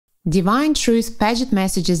Divine Truth Padgett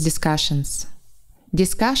Messages Discussions.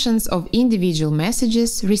 Discussions of individual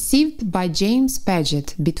messages received by James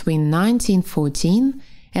Padgett between 1914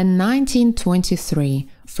 and 1923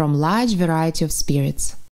 from large variety of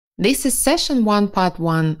spirits. This is Session 1, Part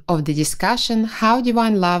 1 of the discussion How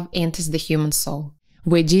Divine Love Enters the Human Soul,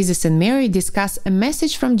 where Jesus and Mary discuss a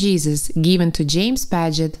message from Jesus given to James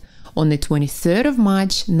Padgett on the 23rd of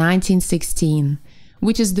March 1916,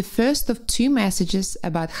 which is the first of two messages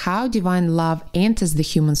about how divine love enters the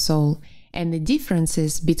human soul and the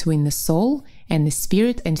differences between the soul and the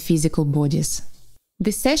spirit and physical bodies.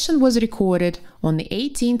 The session was recorded on the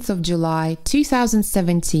 18th of July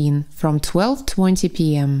 2017 from 12:20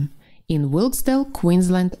 p.m. in Wilkesdale,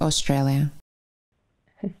 Queensland, Australia.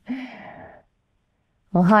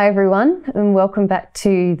 Well, hi everyone, and welcome back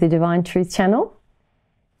to the Divine Truth channel.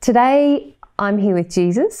 Today I'm here with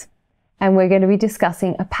Jesus, and we're going to be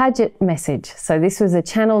discussing a Padgett message. So this was a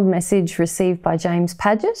channeled message received by James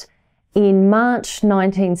Padgett in March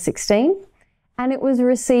 1916, and it was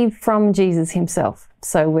received from Jesus himself.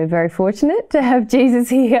 So we're very fortunate to have Jesus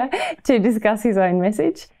here to discuss his own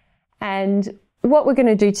message. And what we're going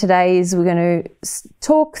to do today is we're going to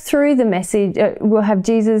talk through the message. We'll have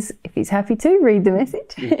Jesus, if he's happy to, read the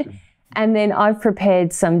message. And then I've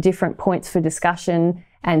prepared some different points for discussion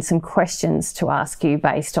and some questions to ask you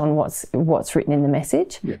based on what's written in the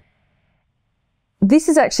message. Yeah. This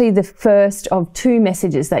is actually the first of two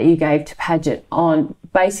messages that you gave to Padgett on,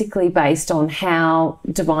 basically based on how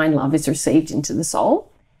divine love is received into the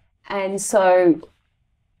soul. And so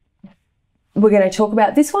we're going to talk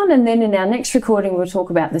about this one, and then in our next recording we'll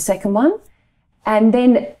talk about the second one. And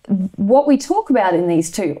then what we talk about in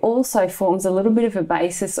these two also forms a little bit of a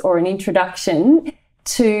basis or an introduction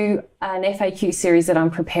to an FAQ series that I'm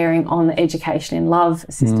preparing on the Education in Love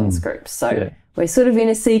assistance groups. So we're sort of in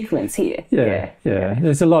a sequence here. Yeah.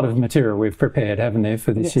 There's a lot of material we've prepared, haven't there,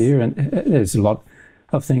 for this year, and there's a lot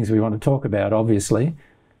of things we want to talk about, obviously.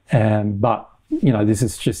 But, you know, this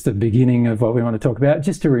is just the beginning of what we want to talk about,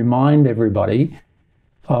 just to remind everybody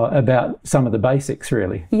about some of the basics,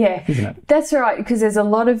 really. Yeah, isn't it? That's right, because there's a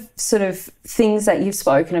lot of sort of things that you've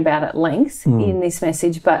spoken about at length in this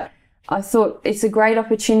message, but I thought it's a great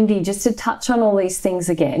opportunity just to touch on all these things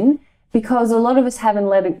again, because a lot of us haven't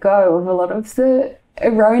let it go of a lot of the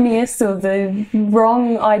erroneous or the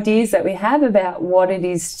wrong ideas that we have about what it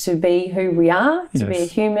is to be who we are, to be a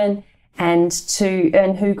human, and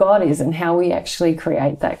who God is and how we actually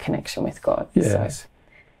create that connection with God. Yes. So.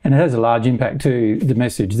 And it has a large impact too.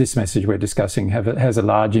 This message we're discussing has a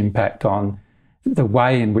large impact on the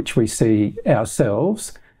way in which we see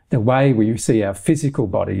ourselves, the way we see our physical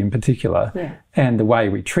body in particular, and the way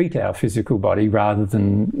we treat our physical body rather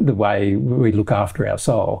than the way we look after our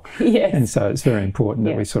soul. Yes. And so it's very important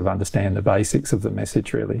that we sort of understand the basics of the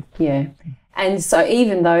message, really. Yeah. And so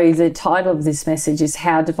even though the title of this message is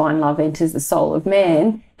How Divine Love Enters the Soul of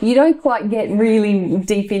Man, you don't quite get really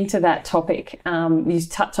deep into that topic. You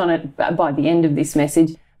touch on it by the end of this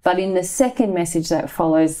message. But in the second message that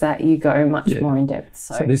follows that, you go much more in depth.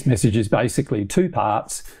 So this message is basically two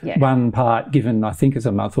parts. One part given, I think, is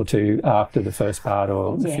a month or two after the first part,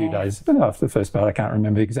 or a few days after the first part. I can't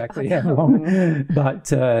remember exactly how long.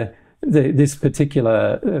 But this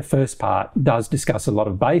particular first part does discuss a lot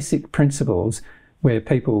of basic principles where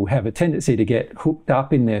people have a tendency to get hooked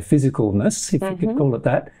up in their physicalness, if you could call it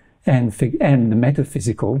that, and the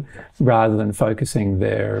metaphysical, rather than focusing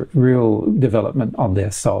their real development on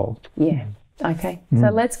their soul. Yeah. Okay. So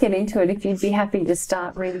let's get into it. If you'd be happy to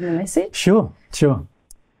start reading the message. Sure.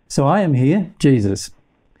 So I am here, Jesus.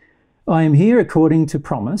 I am here according to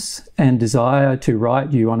promise and desire to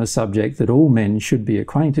write you on a subject that all men should be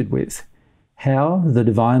acquainted with, how the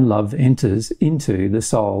divine love enters into the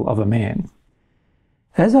soul of a man.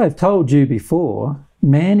 As I've told you before,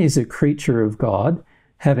 man is a creature of God,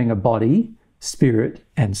 having a body, spirit,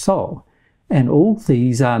 and soul, and all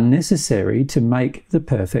these are necessary to make the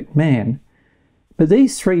perfect man. But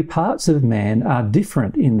these three parts of man are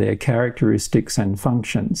different in their characteristics and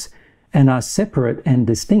functions, and are separate and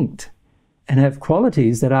distinct, and have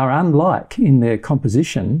qualities that are unlike in their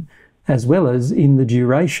composition, as well as in the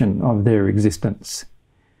duration of their existence.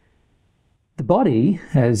 The body,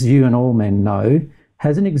 as you and all men know,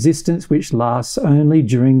 has an existence which lasts only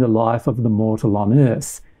during the life of the mortal on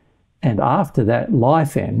earth, and after that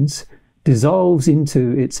life ends, dissolves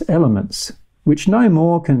into its elements, which no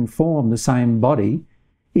more can form the same body,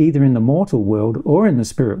 either in the mortal world or in the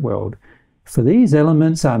spirit world, for these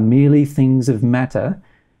elements are merely things of matter,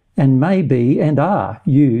 and may be and are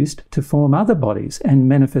used to form other bodies and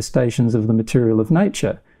manifestations of the material of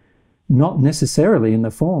nature, not necessarily in the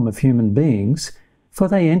form of human beings, for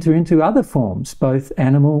they enter into other forms, both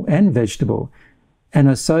animal and vegetable, and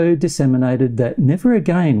are so disseminated that never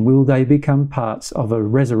again will they become parts of a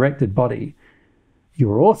resurrected body.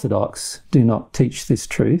 Your Orthodox do not teach this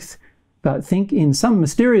truth, but think in some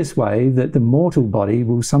mysterious way that the mortal body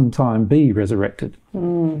will sometime be resurrected.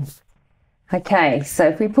 Okay, so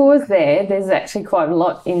if we pause there, there's actually quite a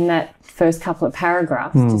lot in that first couple of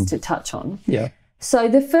paragraphs just to touch on. Yeah. So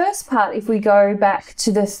the first part, if we go back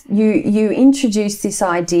to this, you introduced this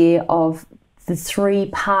idea of the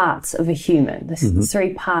three parts of a human, the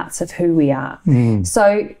three parts of who we are.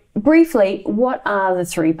 So briefly, what are the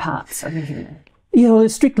three parts of a human? Yeah, well,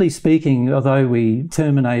 strictly speaking, although we use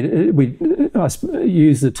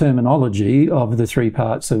the terminology of the three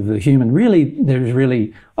parts of the human, really there's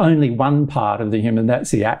really only one part of the human,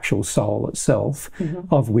 that's the actual soul itself,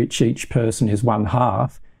 of which each person is one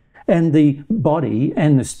half. And the body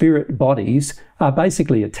and the spirit bodies are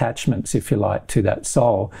basically attachments, if you like, to that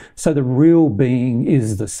soul. So the real being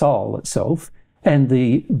is the soul itself, and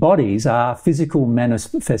the bodies are physical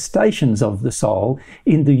manifestations of the soul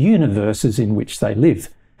in the universes in which they live.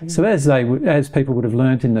 So as people would have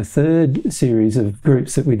learnt in the third series of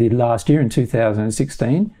groups that we did last year in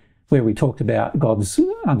 2016, where we talked about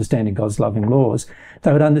understanding God's loving laws,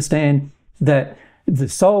 they would understand that the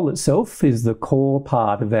soul itself is the core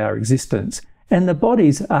part of our existence, and the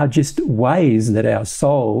bodies are just ways that our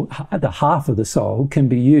soul, the half of the soul,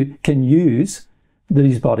 can use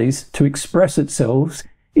these bodies to express itself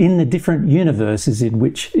in the different universes in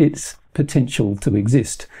which it's potential to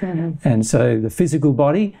exist. And so the physical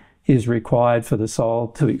body is required for the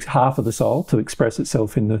soul, half of the soul, to express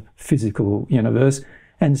itself in the physical universe,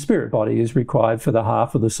 and the spirit body is required for the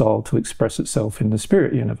half of the soul to express itself in the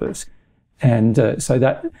spirit universe. And so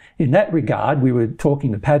that, in that regard, we were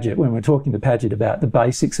talking to Padgett, when we were talking to Padgett about the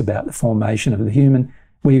basics, about the formation of the human,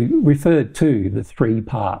 we referred to the three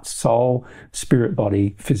parts: soul, spirit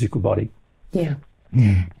body, physical body. Yeah.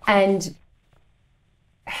 And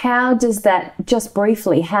how does that, just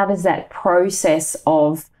briefly, how does that process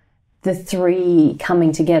of the three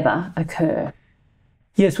coming together occur?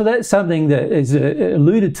 Yes, well, that's something that is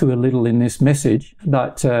alluded to a little in this message,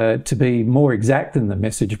 but to be more exact than the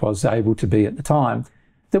message was able to be at the time,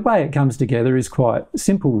 the way it comes together is quite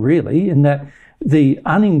simple, really, in that the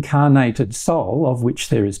unincarnated soul, of which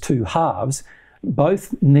there is two halves,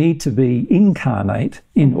 both need to be incarnate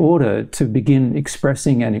in order to begin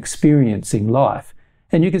expressing and experiencing life.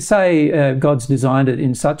 And you could say God's designed it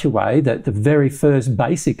in such a way that the very first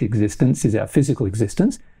basic existence is our physical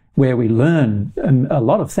existence, where we learn a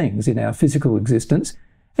lot of things in our physical existence,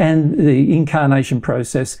 and the incarnation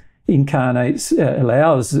process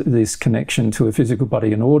allows this connection to a physical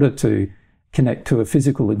body in order to connect to a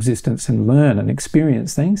physical existence and learn and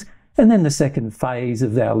experience things. And then the second phase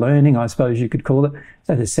of our learning, I suppose you could call it,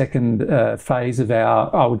 the second phase of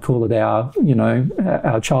I would call it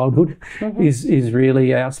our childhood, is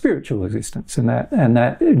really our spiritual existence, and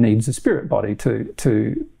that needs a spirit body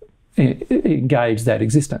to engage that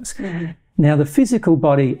existence. Now, the physical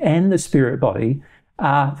body and the spirit body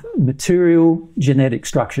are material genetic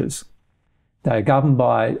structures. They are governed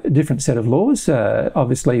by a different set of laws.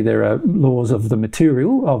 Obviously, there are laws of the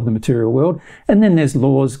material world, and then there's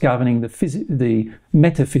laws governing the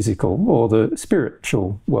metaphysical or the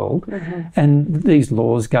spiritual world. And these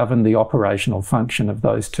laws govern the operational function of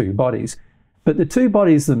those two bodies. But the two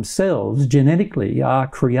bodies themselves genetically are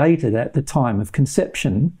created at the time of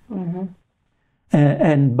conception,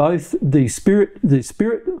 and both the spirit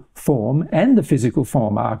form and the physical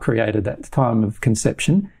form are created at the time of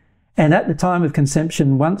conception. And at the time of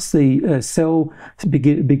conception, once the cell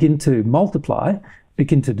begin to multiply,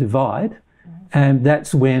 begin to divide, and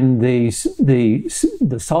that's when the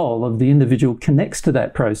soul of the individual connects to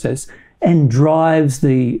that process and drives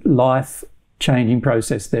the life-changing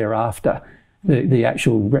process thereafter. The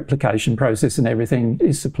actual replication process and everything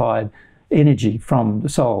is supplied energy from the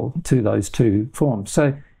soul to those two forms.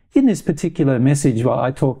 So in this particular message,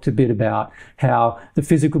 I talked a bit about how the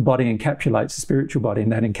physical body encapsulates the spiritual body,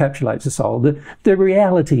 and that encapsulates the soul. The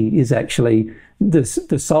reality is actually the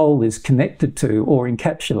soul is connected to or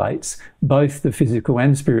encapsulates both the physical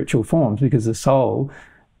and spiritual forms, because the soul,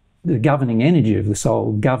 the governing energy of the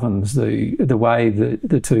soul, governs the way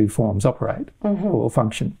the two forms operate or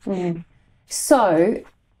function. So,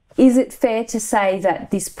 is it fair to say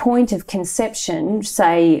that this point of conception,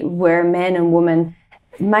 say where a man and woman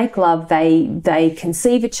make love, they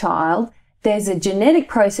conceive a child, there's a genetic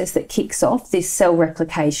process that kicks off this cell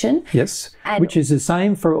replication? Yes, which is the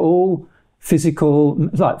same for all physical,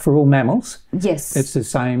 like for all mammals. Yes. It's the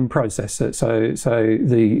same process. So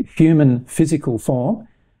the human physical form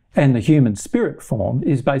And the human spirit form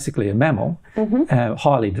is basically a mammal,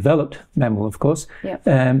 highly developed mammal, of course,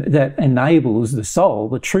 that enables the soul,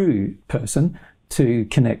 the true person, to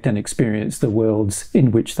connect and experience the worlds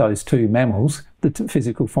in which those two mammals, the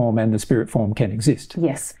physical form and the spirit form, can exist.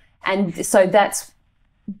 Yes. And so that's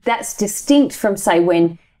distinct from, say,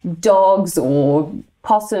 when dogs or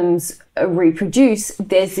possums reproduce.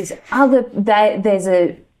 There's there's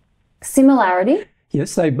a similarity.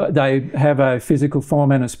 Yes, they have a physical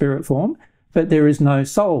form and a spirit form, but there is no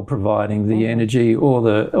soul providing the energy or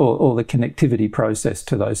the connectivity process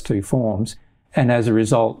to those two forms. And as a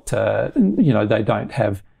result, they don't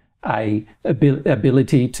have a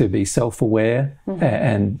ability to be self-aware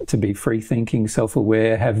and to be free-thinking,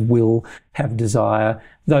 self-aware, have will, have desire.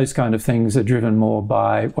 Those kind of things are driven more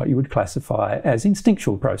by what you would classify as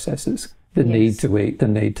instinctual processes: the need to eat, the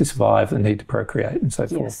need to survive, the need to procreate, and so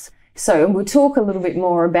forth. Yes. So we'll talk a little bit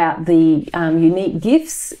more about the unique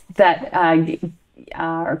gifts that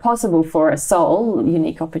are possible for a soul,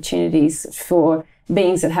 unique opportunities for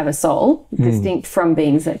beings that have a soul, distinct from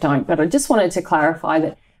beings that don't. But I just wanted to clarify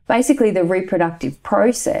that basically the reproductive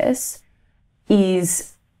process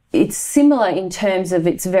it's similar in terms of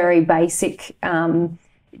its very basic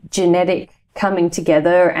genetic coming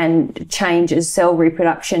together and changes, cell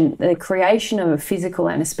reproduction, the creation of a physical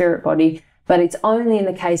and a spirit body, but it's only in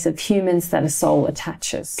the case of humans that a soul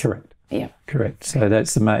attaches. Correct. Yeah. Correct. So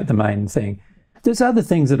that's the main thing. There's other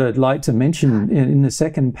things that I'd like to mention in the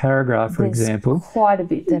second paragraph, for example. Quite a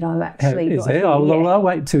bit that I've actually got here. I'll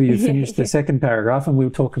wait till you finish the second paragraph, and we'll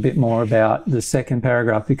talk a bit more about the second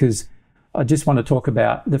paragraph, because I just want to talk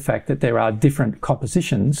about the fact that there are different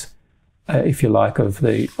compositions, if you like, of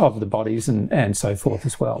the bodies and so forth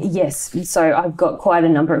as well. Yes. So I've got quite a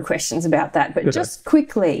number of questions about that. But just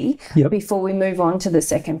quickly, before we move on to the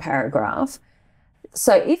second paragraph,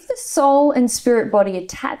 so if the soul and spirit body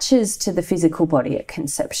attaches to the physical body at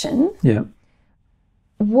conception,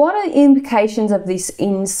 what are the implications of this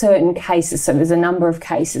in certain cases? So there's a number of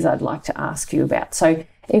cases I'd like to ask you about. So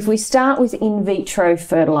if we start with in vitro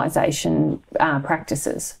fertilization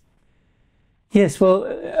practices. Yes, well,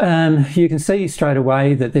 you can see straight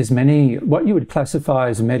away that there's many, what you would classify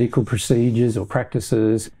as medical procedures or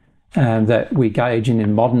practices that we engage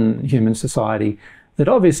in modern human society, that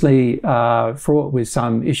obviously are fraught with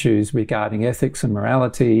some issues regarding ethics and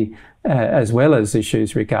morality, as well as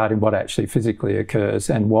issues regarding what actually physically occurs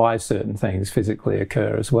and why certain things physically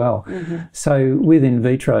occur as well. So with in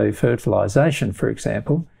vitro fertilization, for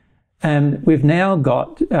example, we've now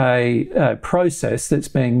got a process that's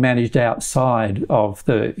being managed outside of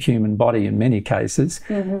the human body in many cases,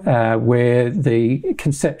 where the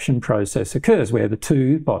conception process occurs, where the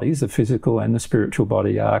two bodies, the physical and the spiritual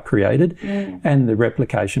body, are created, and the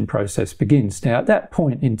replication process begins. Now, at that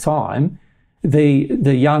point in time,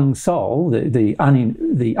 the young soul, the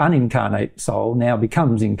unincarnate soul, now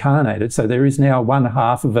becomes incarnated. So there is now one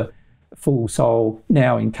half of a full soul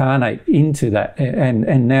now incarnate into that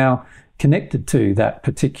and now connected to that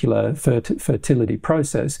particular fertility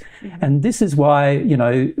process. And this is why,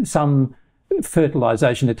 some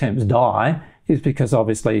fertilization attempts die, is because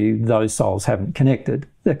obviously those souls haven't connected.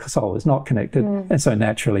 The soul is not connected. And so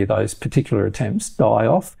naturally those particular attempts die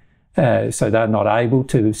off. So they're not able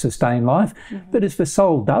to sustain life. But if the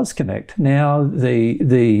soul does connect, now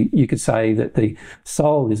you could say that the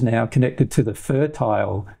soul is now connected to the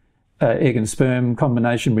fertile egg and sperm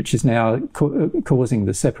combination, which is now causing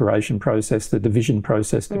the separation process, the division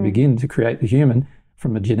process to begin to create the human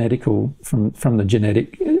from the genetic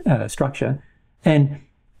structure, and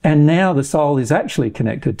now the soul is actually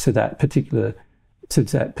connected to that particular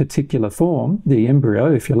form, the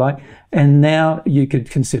embryo, if you like, and now you could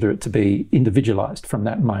consider it to be individualized from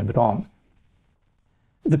that moment on.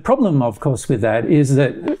 The problem, of course, with that is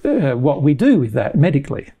that what we do with that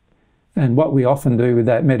medically. And what we often do with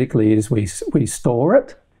that medically is we store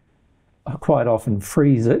it, quite often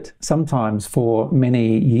freeze it, sometimes for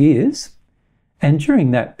many years. And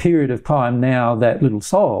during that period of time now, that little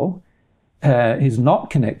soul is not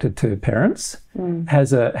connected to parents,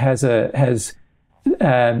 has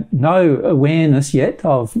no awareness yet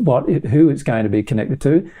of who it's going to be connected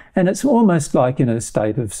to, and it's almost like in a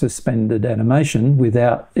state of suspended animation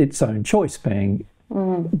without its own choice being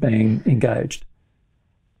engaged.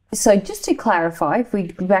 So just to clarify, if we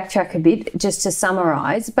backtrack a bit, just to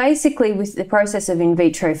summarise, basically with the process of in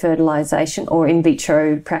vitro fertilisation or in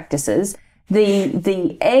vitro practices,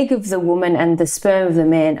 the egg of the woman and the sperm of the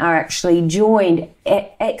man are actually joined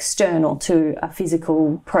external to a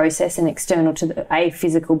physical process and external to a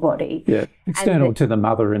physical body. Yeah, external to the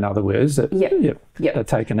mother, in other words. They're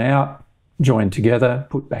taken out. joined together,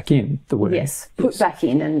 put back in the womb. Yes, put back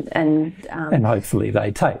in and hopefully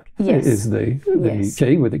they take. Yes. Is the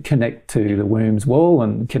key, with it connect to the womb's wall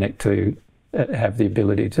and connect to have the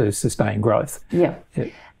ability to sustain growth. Yeah.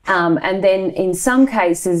 And then in some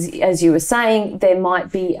cases, as you were saying, there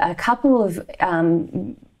might be a couple of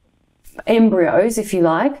embryos, if you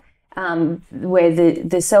like, where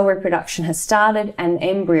the cell reproduction has started and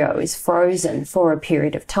embryo is frozen for a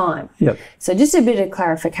period of time. Yep. So just a bit of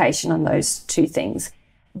clarification on those two things.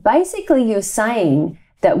 Basically, you're saying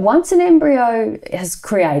that once an embryo has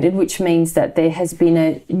created, which means that there has been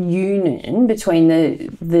a union between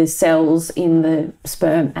the cells in the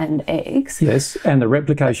sperm and eggs. Yes, and the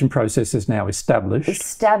replication process is now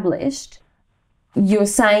established. You're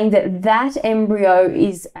saying that that embryo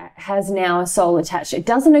has now a soul attached. It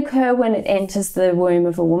doesn't occur when it enters the womb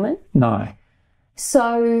of a woman? No.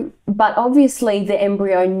 So, but obviously the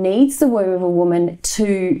embryo needs the womb of a woman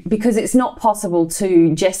because it's not possible to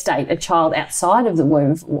gestate a child outside of the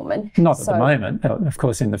womb of a woman. Not at the moment. Of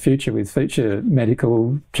course, in the future, with future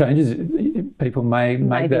medical changes, people may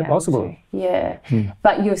make that possible. Yeah.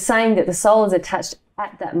 But you're saying that the soul is attached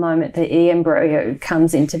at that moment, the embryo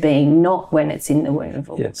comes into being, not when it's in the womb of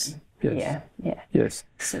a woman. Yes.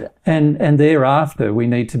 So and thereafter, we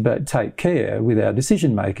need to take care with our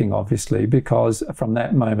decision making, obviously, because from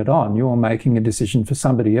that moment on, you're making a decision for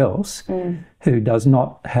somebody else who does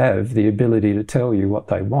not have the ability to tell you what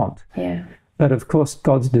they want. Yeah. But of course,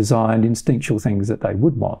 God's designed instinctual things that they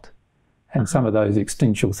would want. And some of those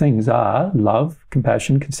instinctual things are love,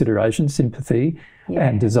 compassion, consideration, sympathy,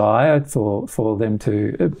 and desire for them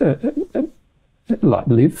to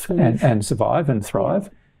live and survive and thrive.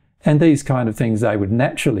 And these kind of things they would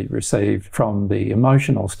naturally receive from the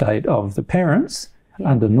emotional state of the parents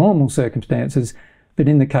under normal circumstances. But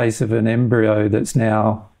in the case of an embryo that's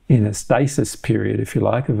now in a stasis period, if you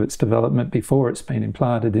like, of its development before it's been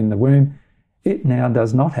implanted in the womb, it now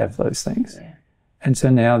does not have those things. Yeah. And so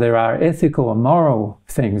now there are ethical and moral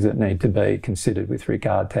things that need to be considered with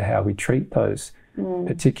regard to how we treat those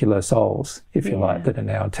particular souls, if you like, that are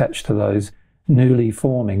now attached to those newly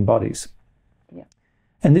forming bodies. Yeah.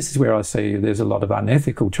 And this is where I see there's a lot of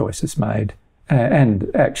unethical choices made,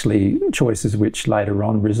 and actually choices which later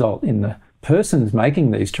on result in the persons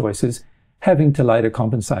making these choices having to later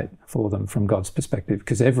compensate for them from God's perspective,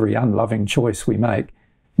 because every unloving choice we make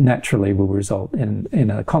naturally will result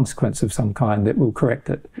in a consequence of some kind that will correct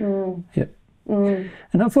it.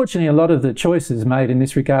 And unfortunately, a lot of the choices made in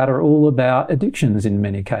this regard are all about addictions in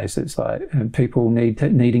many cases, like people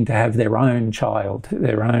needing to have their own child,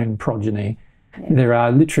 their own progeny. There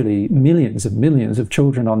are literally millions of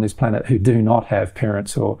children on this planet who do not have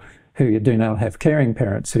parents, or who do not have caring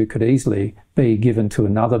parents, who could easily be given to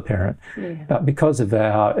another parent. But because of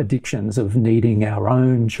our addictions of needing our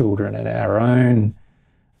own children and our own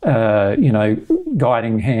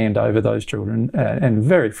guiding hand over those children, and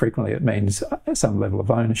very frequently it means some level of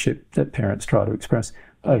ownership that parents try to express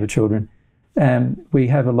over children. We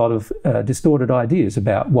have a lot of distorted ideas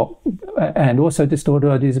about and also distorted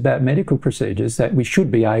ideas about medical procedures that we should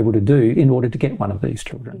be able to do in order to get one of these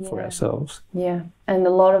children for ourselves. Yeah, and a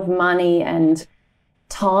lot of money and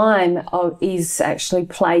time is actually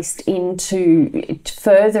placed into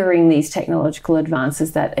furthering these technological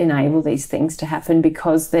advances that enable these things to happen,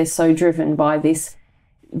 because they're so driven by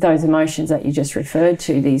those emotions that you just referred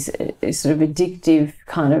to, these sort of addictive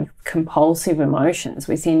kind of compulsive emotions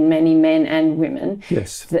within many men and women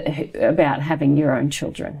about having your own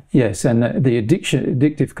children. Yes, and the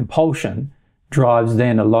addictive compulsion drives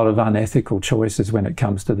then a lot of unethical choices when it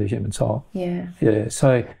comes to the human soul. Yeah.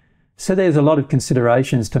 So there's a lot of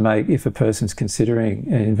considerations to make if a person's considering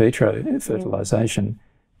in vitro fertilization.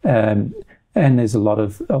 And there's a lot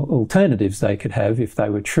of alternatives they could have if they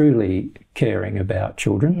were truly caring about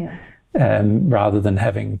children, rather than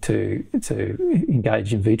having to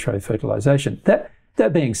engage in vitro fertilization. That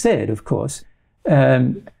being said, of course,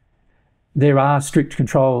 there are strict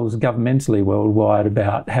controls governmentally worldwide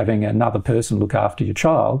about having another person look after your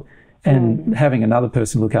child. And having another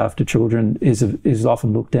person look after children is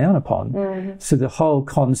often looked down upon. So the whole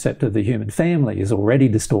concept of the human family is already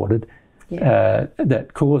distorted. That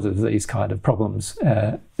causes these kind of problems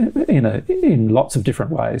in lots of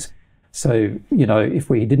different ways. So, if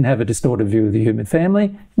we didn't have a distorted view of the human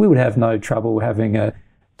family, we would have no trouble having a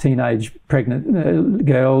teenage pregnant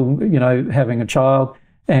girl, having a child.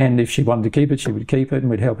 And if she wanted to keep it, she would keep it, and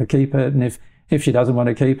we'd help her keep it. And if she doesn't want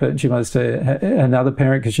to keep it and she wants to another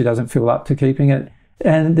parent because she doesn't feel up to keeping it,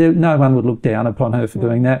 and no one would look down upon her for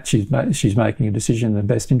doing that. She's making a decision in the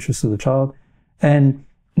best interest of the child. And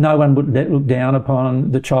no one would look down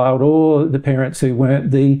upon the child or the parents who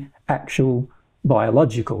weren't the actual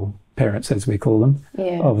biological parents, as we call them,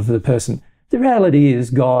 Yeah. of the person. The reality is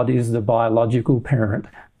God is the biological parent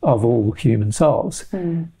of all human souls.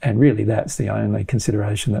 And really that's the only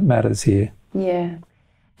consideration that matters here. Yeah.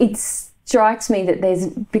 It strikes me that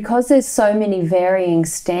because there's so many varying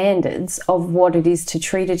standards of what it is to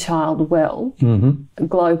treat a child well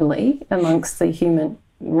globally amongst the human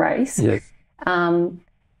race. Yes.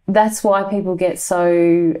 That's why people get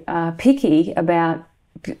so picky about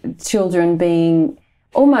children being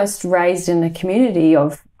almost raised in a community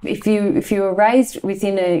of, if you were raised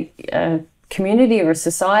within a community or a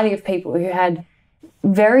society of people who had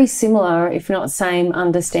very similar, if not same,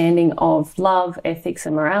 understanding of love, ethics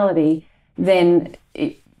and morality, then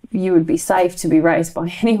you would be safe to be raised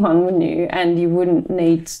by anyone, wouldn't you? And you wouldn't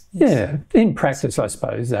need... Yeah, in practice, I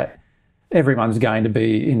suppose, that everyone's going to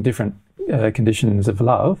be in different conditions of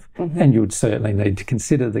love, and you would certainly need to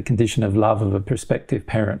consider the condition of love of a prospective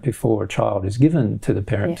parent before a child is given to the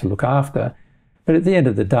parent to look after. But at the end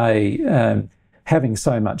of the day, having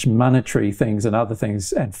so much monetary things and other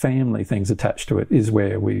things and family things attached to it is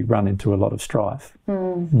where we run into a lot of strife.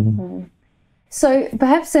 So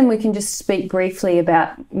perhaps then we can just speak briefly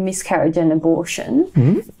about miscarriage and abortion,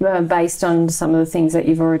 based on some of the things that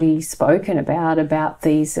you've already spoken about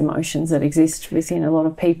these emotions that exist within a lot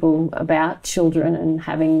of people about children and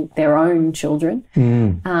having their own children.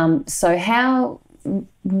 So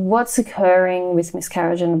what's occurring with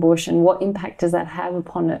miscarriage and abortion? What impact does that have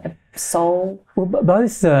upon a soul? Well,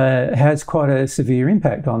 both has quite a severe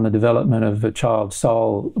impact on the development of a child's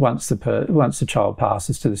soul once the child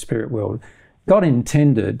passes to the spirit world. God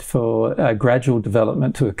intended for a gradual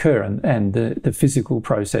development to occur and the physical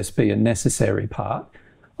process be a necessary part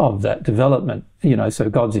of that development. You know, so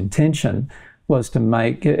God's intention was to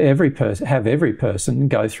make every person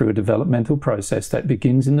go through a developmental process that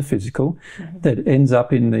begins in the physical, that ends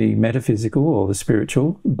up in the metaphysical or the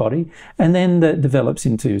spiritual body, and then that develops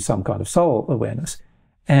into some kind of soul awareness.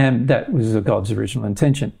 And that was God's original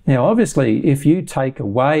intention. Now, obviously, if you take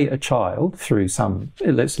away a child through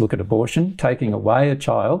let's look at abortion, taking away a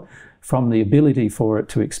child from the ability for it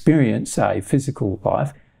to experience a physical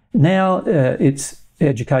life, now its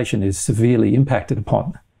education is severely impacted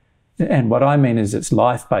upon. And what I mean is it's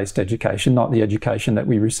life-based education, not the education that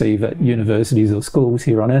we receive at universities or schools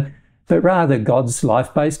here on earth, but rather God's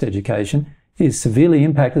life-based education is severely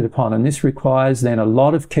impacted upon, and this requires then a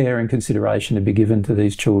lot of care and consideration to be given to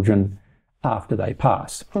these children after they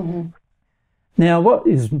pass. Now, what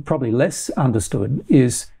is probably less understood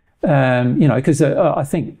is, because I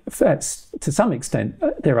think that's, to some extent,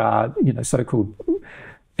 there are, so-called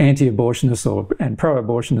anti-abortionists and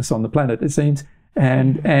pro-abortionists on the planet, it seems,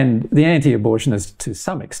 and the anti-abortionists, to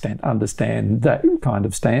some extent, understand that kind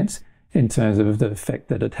of stance in terms of the effect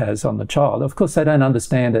that it has on the child. Of course, they don't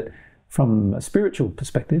understand it from a spiritual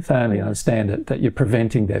perspective. They only understand it that you're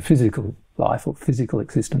preventing their physical life or physical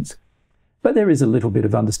existence. But there is a little bit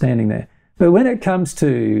of understanding there. But when it comes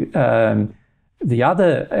to the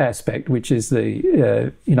other aspect, which is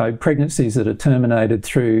the pregnancies that are terminated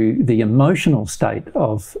through the emotional state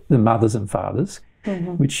of the mothers and fathers,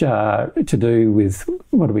 which are to do with,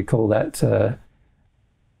 what do we call that?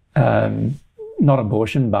 Not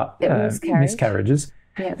abortion, but miscarriages.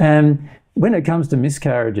 When it comes to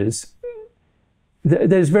miscarriages,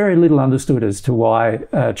 there's very little understood as to why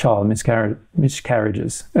child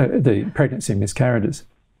miscarriages, the pregnancy miscarriages.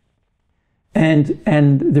 And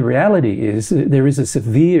the reality is that there is a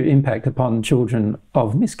severe impact upon children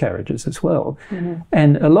of miscarriages as well.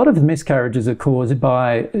 And a lot of the miscarriages are caused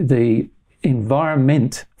by the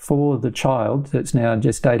environment for the child that's now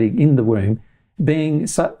gestating in the womb being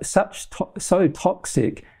so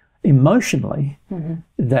toxic emotionally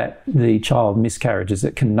that the child miscarriages.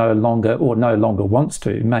 It can no longer wants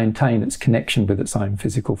to maintain its connection with its own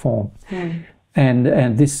physical form.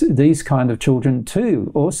 And these kind of children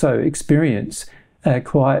too also experience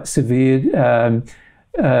quite severe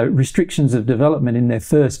restrictions of development in their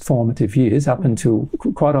first formative years, up until,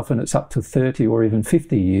 quite often it's up to 30 or even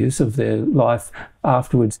 50 years of their life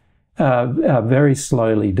afterwards, are very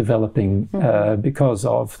slowly developing because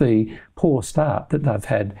of the poor start that they've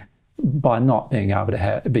had by not being able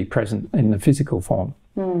to be present in the physical form.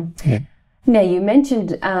 Now, you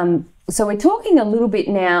mentioned, so we're talking a little bit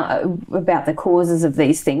now about the causes of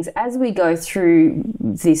these things. As we go through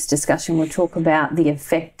this discussion, we'll talk about the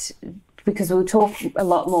effect, because we'll talk a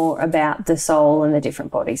lot more about the soul and the different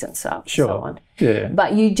bodies and stuff. Sure. So on. Yeah.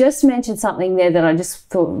 But you just mentioned something there that I just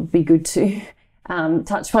thought would be good to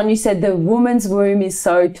touch upon. You said the woman's womb is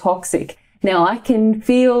so toxic. Now, I can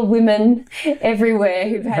feel women everywhere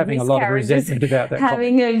who've had having a lot of resentment about that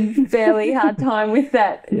having a fairly hard time with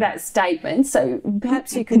that statement. So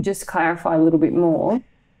perhaps you could just clarify a little bit more.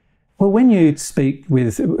 Well, when you speak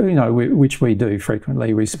with, which we do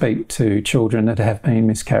frequently, we speak to children that have been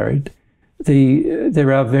miscarried.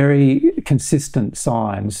 There are very consistent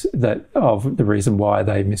signs of the reason why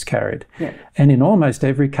they miscarried. Yeah. And in almost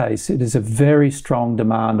every case, it is a very strong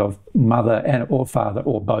demand of mother or father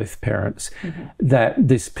or both parents that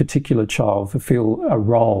this particular child fulfill a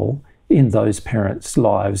role in those parents'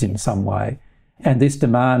 lives in some way. And this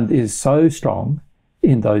demand is so strong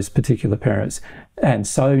in those particular parents and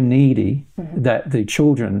so needy that the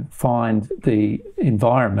children find the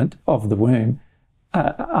environment of the womb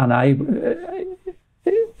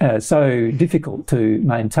so difficult to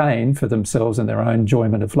maintain for themselves and their own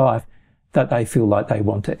enjoyment of life that they feel like they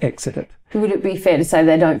want to exit it. Would it be fair to say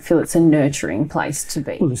they don't feel it's a nurturing place to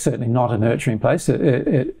be? Well, it's certainly not a nurturing place.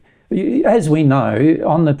 As we know,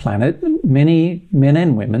 on the planet, many men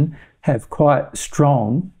and women have quite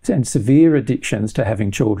strong and severe addictions to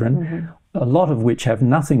having children, a lot of which have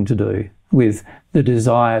nothing to do with the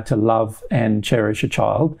desire to love and cherish a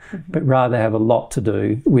child, but rather have a lot to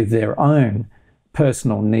do with their own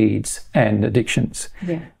personal needs and addictions.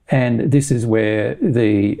 Yeah. And this is where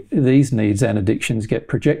these needs and addictions get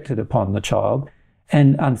projected upon the child.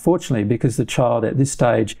 And unfortunately, because the child at this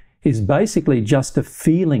stage is basically just a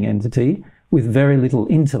feeling entity with very little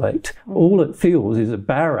intellect, all it feels is a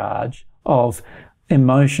barrage of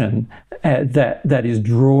emotion that is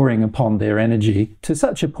drawing upon their energy to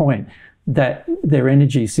such a point that their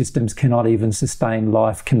energy systems cannot even sustain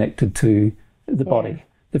life connected to the body,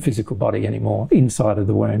 the physical body anymore, inside of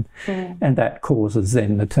the womb. And that causes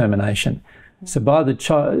then the termination. So by the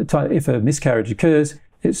child, if a miscarriage occurs,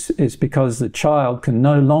 it's because the child can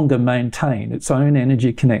no longer maintain its own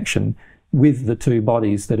energy connection with the two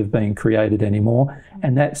bodies that have been created anymore.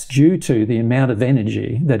 And that's due to the amount of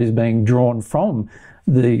energy that is being drawn from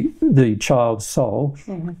the child's soul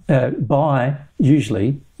by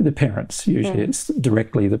usually the parents. Usually it's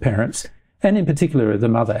directly the parents. And in particular, the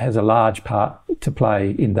mother has a large part to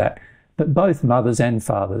play in that. But both mothers and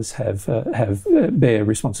fathers bear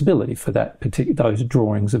responsibility for those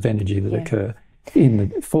drawings of energy that occur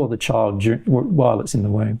for the child while it's in the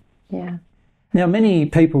womb. Yeah. Now, many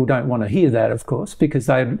people don't want to hear that, of course, because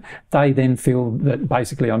they then feel that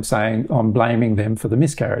basically I'm blaming them for the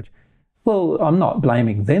miscarriage. Well, I'm not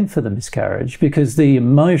blaming them for the miscarriage, because the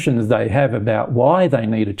emotions they have about why they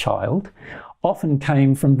need a child often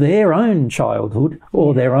came from their own childhood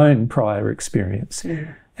or their own prior experience.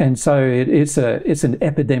 And so it's an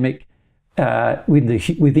epidemic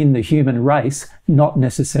within the human race, not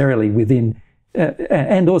necessarily within,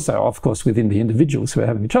 and also, of course, within the individuals who are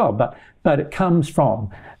having a child, but it comes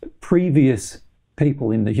from previous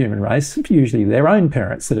people in the human race, usually their own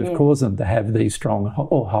parents, that have caused them to have these strong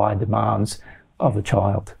or high demands of a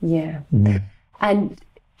child. Yeah. And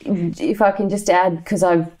if I can just add, because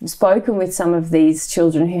I've spoken with some of these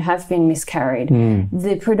children who have been miscarried,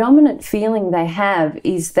 the predominant feeling they have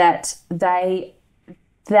is that they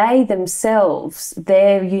themselves,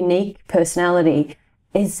 their unique personality,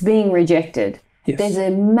 is being rejected. Yes. There's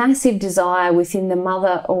a massive desire within the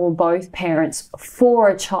mother or both parents for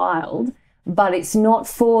a child, but it's not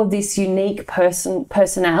for this unique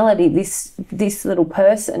personality, this little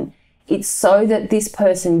person. It's so that this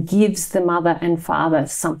person gives the mother and father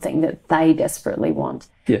something that they desperately want.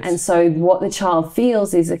 Yes. And so what the child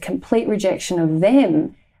feels is a complete rejection of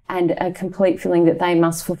them and a complete feeling that they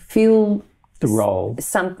must fulfill a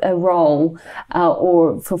role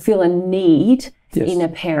or fulfill a need Yes. in a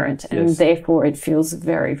parent, and Yes. therefore it feels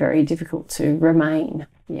very, very difficult to remain.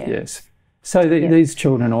 Yeah. Yes. So these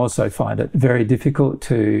children also find it very difficult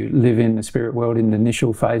to live in the spirit world in the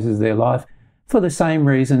initial phases of their life for the same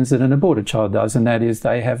reasons that an aborted child does, and that is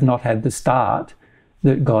they have not had the start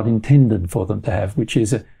that God intended for them to have, which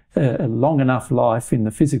is a long enough life in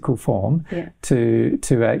the physical form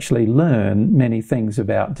to actually learn many things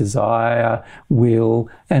about desire, will,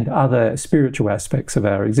 and other spiritual aspects of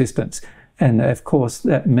our existence. And of course,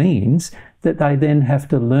 that means that they then have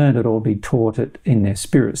to learn it or be taught it in their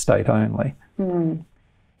spirit state only.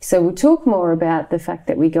 So we'll talk more about the fact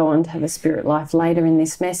that we go on to have a spirit life later in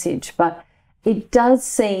this message, but it does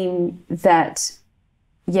seem that,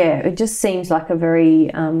 it just seems like a very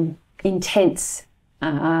intense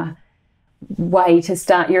way to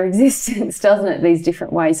start your existence, doesn't it? These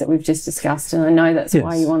different ways that we've just discussed, and I know that's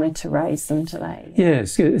why you wanted to raise them today.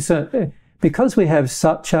 Yes. So because we have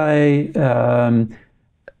such a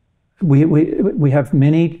we have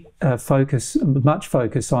many much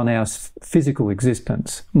focus on our physical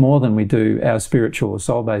existence more than we do our spiritual or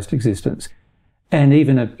soul-based existence. And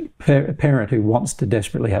even a parent who wants to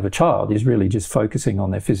desperately have a child is really just focusing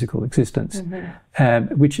on their physical existence,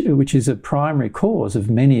 which is a primary cause of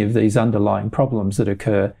many of these underlying problems that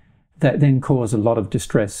occur that then cause a lot of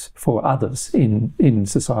distress for others in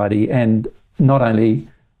society, and not only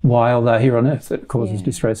while they're here on earth, it causes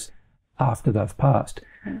distress after they've passed.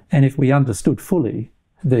 And if we understood fully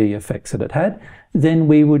the effects that it had, then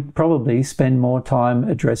we would probably spend more time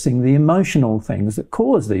addressing the emotional things that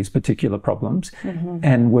cause these particular problems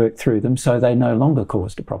and work through them so they no longer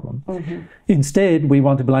caused a problem. Instead, we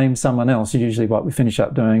want to blame someone else. Usually what we finish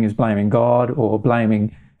up doing is blaming God or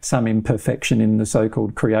blaming some imperfection in the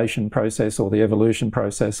so-called creation process or the evolution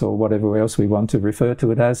process or whatever else we want to refer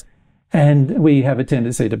to it as. And we have a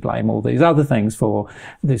tendency to blame all these other things for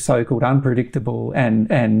the so-called unpredictable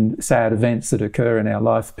and sad events that occur in our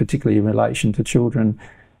life, particularly in relation to children.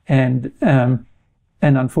 And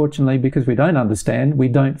unfortunately, because we don't understand, we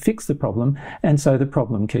don't fix the problem. And so the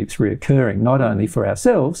problem keeps reoccurring, not only for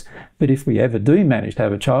ourselves, but if we ever do manage to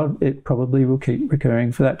have a child, it probably will keep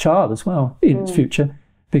recurring for that child as well in its future,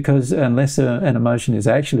 because unless an emotion is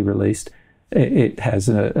actually released, it has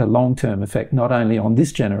a long-term effect, not only on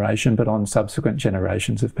this generation, but on subsequent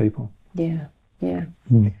generations of people. Yeah.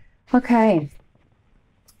 Okay.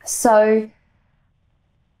 So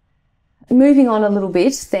moving on a little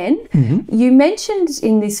bit then, you mentioned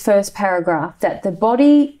in this first paragraph that the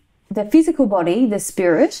body, the physical body, the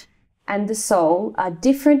spirit and the soul are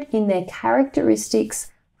different in their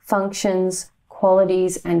characteristics, functions,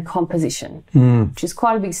 qualities and composition, which is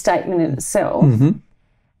quite a big statement in itself.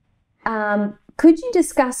 Could you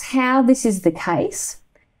discuss how this is the case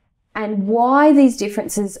and why these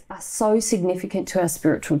differences are so significant to our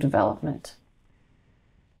spiritual development?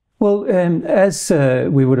 Well, as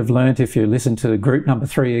we would have learnt if you listened to group number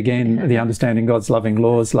 3 again, the Understanding God's Loving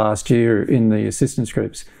Laws last year in the assistance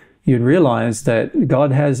groups, you'd realise that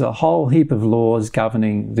God has a whole heap of laws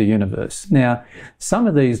governing the universe. Now, some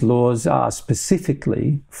of these laws are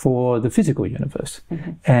specifically for the physical universe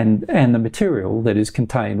and the material that is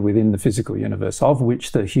contained within the physical universe, of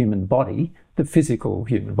which the human body, the physical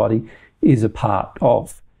human body, is a part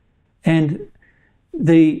of. And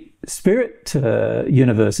the spirit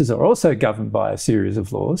universes are also governed by a series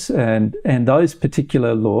of laws, and those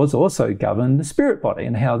particular laws also govern the spirit body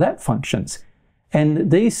and how that functions.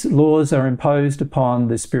 And these laws are imposed upon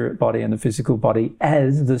the spirit body and the physical body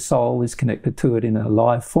as the soul is connected to it in a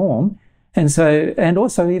live form. And so, and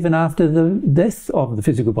also even after the death of the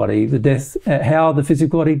physical body, how the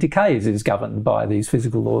physical body decays is governed by these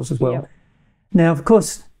physical laws as well. Now, of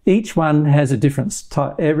course, each one has a different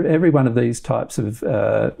type. Every one of these types of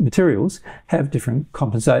materials have different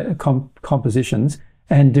compositions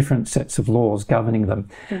and different sets of laws governing them.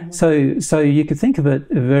 So you could think of it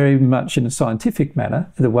very much in a scientific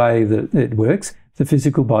manner, the way that it works, the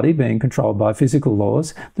physical body being controlled by physical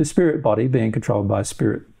laws, the spirit body being controlled by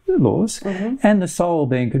spirit laws, and the soul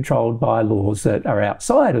being controlled by laws that are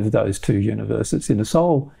outside of those two universes. In the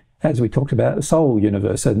soul, as we talked about, the soul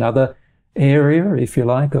universe, another area, if you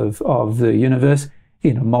like, of the universe,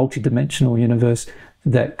 in a multidimensional universe,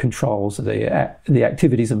 that controls the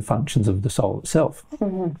activities and functions of the soul itself.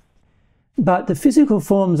 But the physical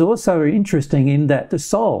forms also are interesting in that the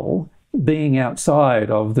soul, being outside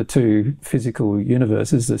of the two physical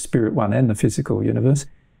universes, the spirit one and the physical universe,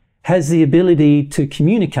 has the ability to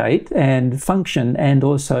communicate and function and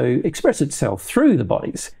also express itself through the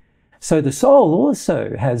bodies. So the soul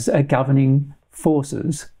also has a governing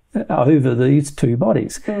forces over these two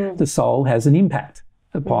bodies. The soul has an impact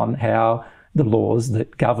upon how the laws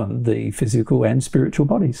that govern the physical and spiritual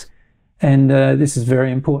bodies. And this is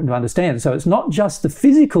very important to understand. So it's not just the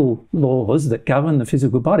physical laws that govern the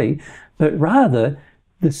physical body, but rather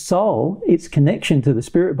the soul, its connection to the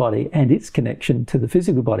spirit body and its connection to the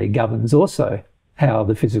physical body governs also how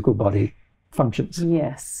the physical body functions.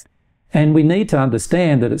 Yes. And we need to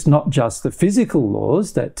understand that it's not just the physical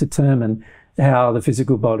laws that determine how the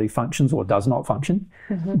physical body functions or does not function,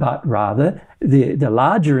 but rather the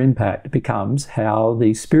larger impact becomes how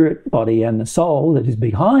the spirit body and the soul that is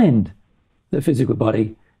behind the physical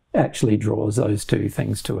body actually draws those two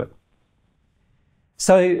things to it.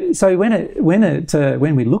 So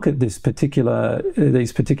when we look at these particular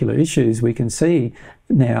issues, we can see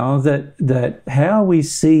now that how we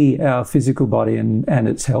see our physical body and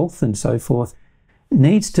its health and so forth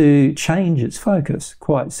needs to change its focus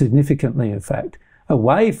quite significantly, in fact,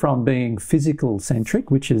 away from being physical-centric,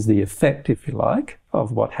 which is the effect, if you like,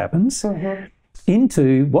 of what happens,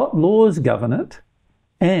 into what laws govern it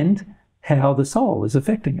and how the soul is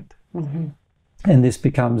affecting it. And this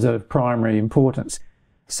becomes of primary importance.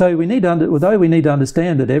 So we need to, although we need to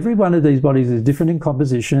understand that every one of these bodies is different in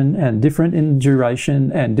composition and different in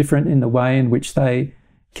duration and different in the way in which they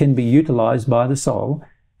can be utilised by the soul,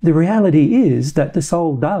 the reality is that the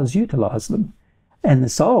soul does utilise them. And the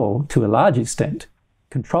soul, to a large extent,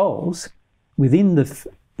 controls within the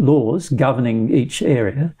laws governing each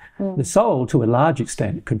area, the soul, to a large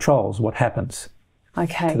extent, controls what happens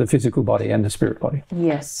to the physical body and the spirit body.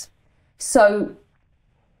 Yes. So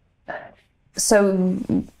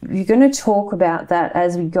you're going to talk about that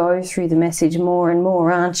as we go through the message more and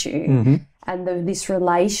more, aren't you? And this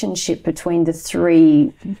relationship between the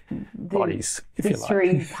three bodies, if you like.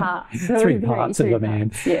 Three parts. Three parts of a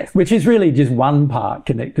man, yes. Which is really just one part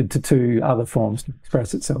connected to two other forms to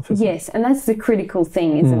express itself. Yes, and that's the critical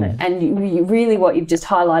thing, isn't it? And really what you've just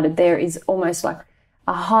highlighted there is almost like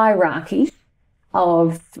a hierarchy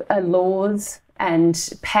of laws and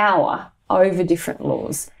power over different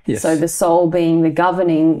laws. Yes. So the soul being the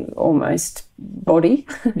governing almost body,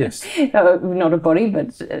 yes, not a body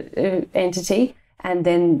but entity, and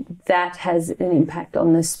then that has an impact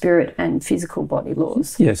on the spirit and physical body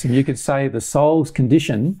laws. Yes, and you could say the soul's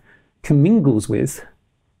condition commingles with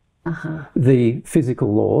the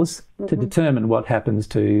physical laws to determine what happens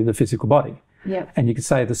to the physical body. Yep. And you could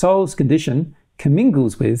say the soul's condition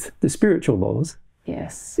commingles with the spiritual laws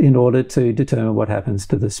Yes. in order to determine what happens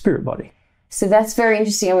to the spirit body. So that's very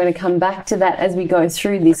interesting. I'm going to come back to that as we go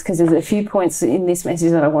through this, because there's a few points in this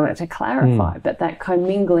message that I wanted to clarify, but that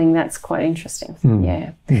commingling, that's quite interesting.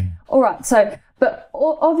 Yeah. All right. So, but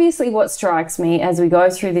obviously what strikes me as we go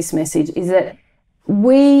through this message is that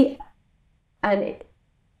we, and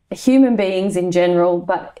human beings in general,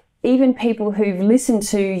 but even people who've listened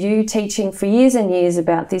to you teaching for years and years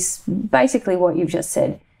about this, basically what you've just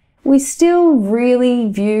said, we still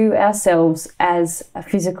really view ourselves as a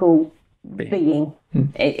physical being.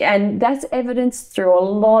 And that's evidenced through a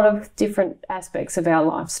lot of different aspects of our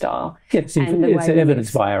lifestyle. Yes, it's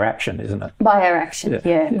evidenced by our action, isn't it? By our action,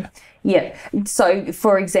 yeah. So,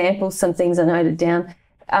 for example, some things I noted down.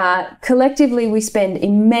 Collectively, we spend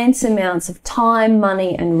immense amounts of time,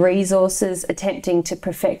 money and resources attempting to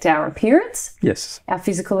perfect our appearance. Yes. Our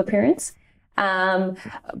physical appearance.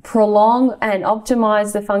 Prolong and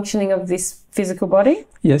optimize the functioning of this physical body.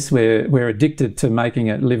 Yes, we're addicted to making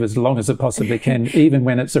it live as long as it possibly can, even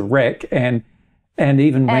when it's a wreck, and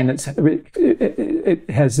even when it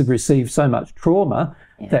has received so much trauma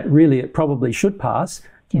that really it probably should pass.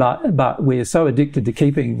 But we're so addicted to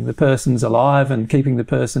keeping the persons alive and keeping the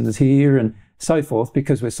persons here and so forth,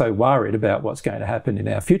 because we're so worried about what's going to happen in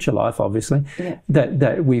our future life, obviously,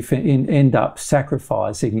 that we end up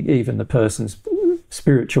sacrificing even the person's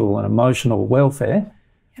spiritual and emotional welfare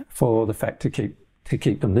for the fact to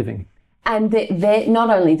keep them living. And they're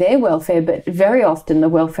not only their welfare, but very often the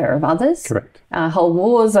welfare of others. Correct. Whole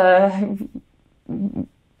wars are...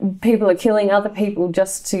 People are killing other people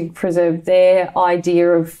just to preserve their idea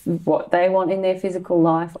of what they want in their physical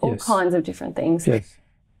life, all kinds of different things. Yes.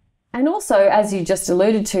 And also, as you just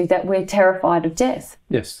alluded to, that we're terrified of death.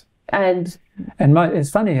 Yes. And it's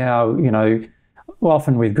funny how,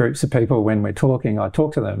 often with groups of people when we're talking, I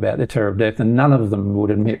talk to them about the terror of death, and none of them would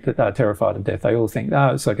admit that they're terrified of death. They all think,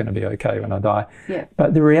 it's not going to be okay when I die. Yeah.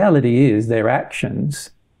 But the reality is their actions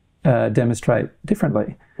demonstrate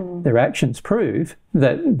differently. Their actions prove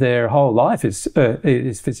that their whole life is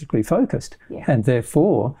physically focused, and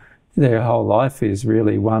therefore their whole life is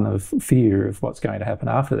really one of fear of what's going to happen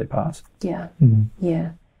after they pass. Yeah,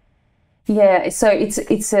 yeah. So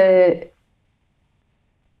it's a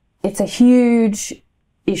huge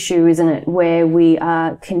issue, isn't it, where we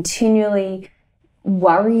are continually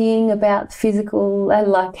worrying about physical,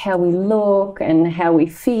 like how we look and how we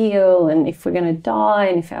feel, and if we're going to die,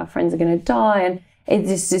 and if our friends are going to die, and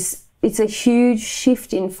it's a huge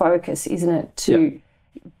shift in focus, isn't it?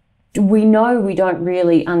 We know we don't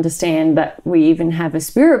really understand that we even have a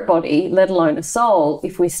spirit body, let alone a soul,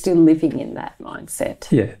 if we're still living in that mindset.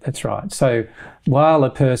 Yeah, that's right. So while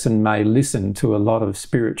a person may listen to a lot of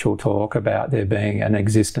spiritual talk about there being an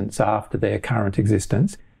existence after their current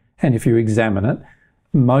existence, and if you examine it,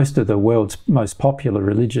 most of the world's most popular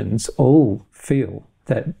religions all feel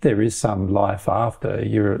that there is some life after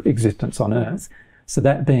your existence on Earth. So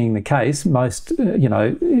that being the case, most,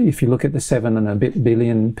 if you look at the 7 and a bit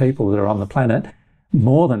billion people that are on the planet,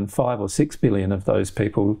 more than 5 or 6 billion of those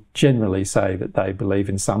people generally say that they believe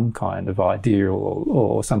in some kind of idea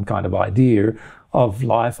or some kind of idea of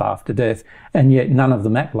life after death, and yet none of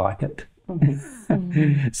them act like it.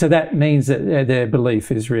 So that means that their belief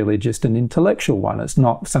is really just an intellectual one. It's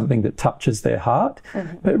not something that touches their heart,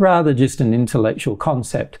 but rather just an intellectual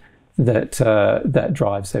concept that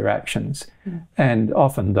drives their actions. And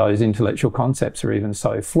often those intellectual concepts are even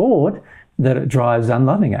so flawed that it drives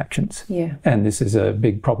unloving actions. Yeah. And this is a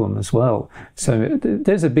big problem as well. So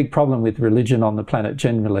there's a big problem with religion on the planet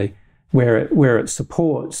generally, where it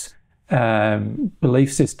supports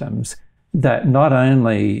belief systems that not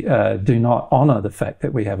only do not honour the fact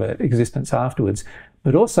that we have an existence afterwards,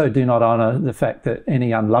 but also do not honour the fact that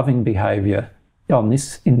any unloving behaviour in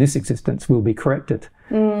this existence will be corrected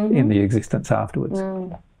in the existence afterwards.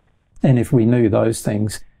 And if we knew those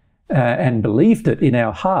things and believed it in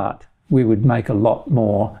our heart, we would make a lot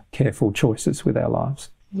more careful choices with our lives.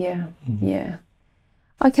 Yeah, yeah.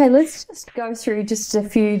 Okay, let's just go through just a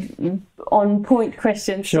few on-point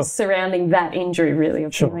questions just surrounding that injury, really,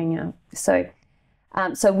 of feeling out.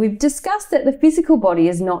 So we've discussed that the physical body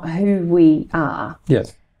is not who we are.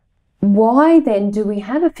 Yes. Why then do we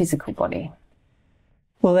have a physical body?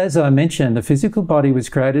 Well, as I mentioned, the physical body was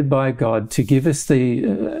created by God to give us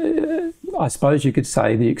the, I suppose you could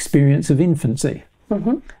say, the experience of infancy.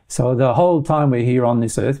 So the whole time we're here on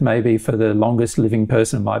this earth, maybe for the longest living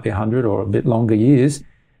person, it might be 100 or a bit longer years,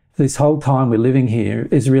 this whole time we're living here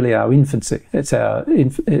is really our infancy. It's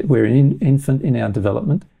we're an infant in our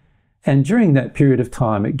development. And during that period of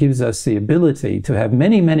time, it gives us the ability to have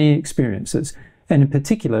many, many experiences. And in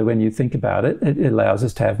particular, when you think about it, it allows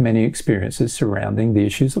us to have many experiences surrounding the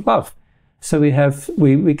issues of love. So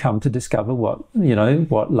we come to discover what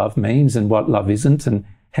love means and what love isn't, and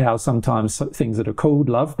how sometimes things that are called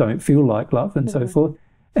love don't feel like love, and so forth.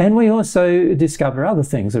 And we also discover other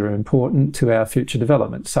things that are important to our future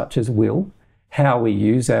development, such as will, how we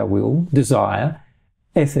use our will, desire,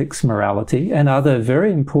 ethics, morality, and other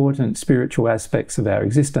very important spiritual aspects of our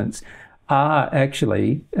existence are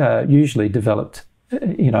actually usually developed,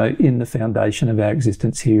 in the foundation of our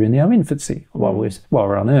existence here in our infancy while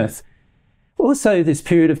we're on earth. Also, this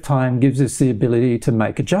period of time gives us the ability to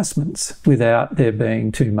make adjustments without there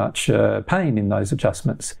being too much pain in those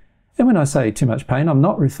adjustments. And when I say too much pain, I'm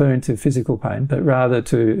not referring to physical pain, but rather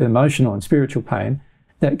to emotional and spiritual pain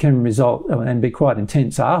that can result and be quite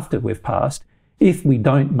intense after we've passed if we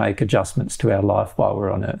don't make adjustments to our life while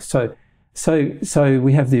we're on earth. So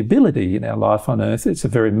we have the ability in our life on earth. It's a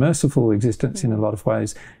very merciful existence in a lot of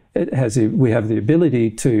ways. We have the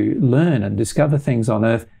ability to learn and discover things on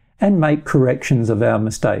earth and make corrections of our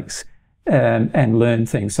mistakes and learn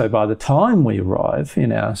things. So by the time we arrive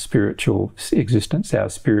in our spiritual existence, our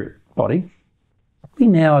spirit body, we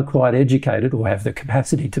now are quite educated, or have the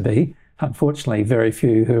capacity to be. Unfortunately, very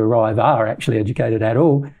few who arrive are actually educated at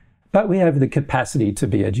all, but we have the capacity to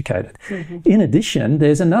be educated. In addition,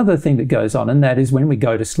 there's another thing that goes on, and that is when we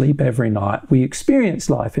go to sleep every night, we experience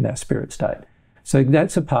life in our spirit state. So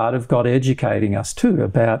that's a part of God educating us too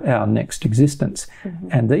about our next existence.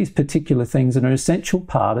 And these particular things are an essential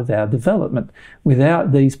part of our development.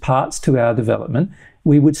 Without these parts to our development,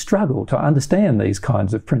 we would struggle to understand these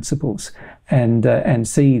kinds of principles and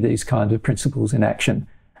see these kinds of principles in action.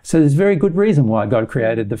 So there's very good reason why God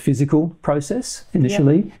created the physical process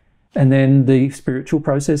initially, and then the spiritual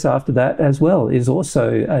process after that as well is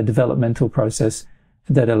also a developmental process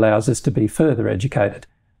that allows us to be further educated.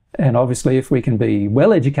 And obviously, if we can be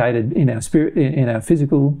well educated in our spirit, in our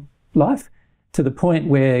physical life, to the point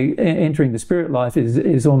where entering the spirit life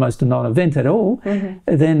is almost a non-event at all,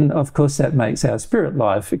 then of course that makes our spirit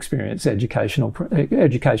life experience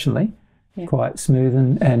educationally quite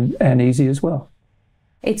smooth and easy as well.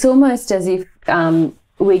 It's almost as if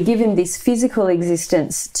we're given this physical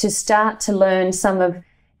existence to start to learn some of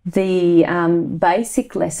the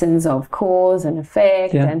basic lessons of cause and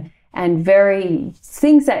effect and very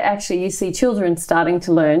things that actually you see children starting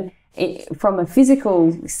to learn from a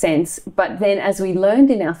physical sense. But then as we learned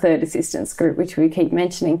in our third assistance group, which we keep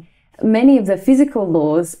mentioning, many of the physical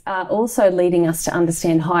laws are also leading us to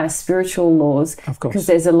understand higher spiritual laws, because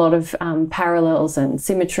there's a lot of parallels and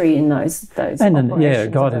symmetry in those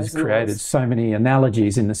and God has created so many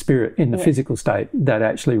analogies in the spirit, in the physical state, that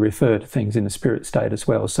actually refer to things in the spirit state as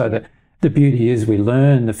well. So that the beauty is we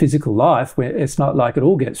learn the physical life where it's not like it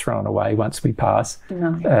all gets thrown away once we pass,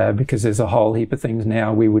 because there's a whole heap of things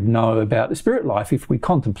now we would know about the spirit life if we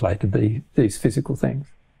contemplated these physical things.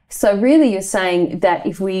 So really you're saying that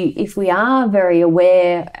if we are very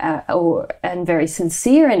aware and very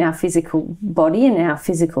sincere in our physical body and our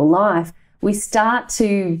physical life, we start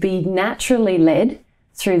to be naturally led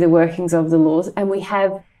through the workings of the laws, and we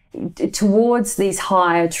have towards these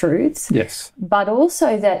higher truths. Yes. But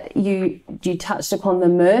also that you touched upon the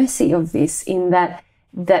mercy of this, in that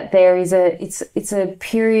there is it's a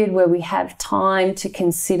period where we have time to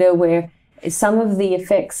consider, where some of the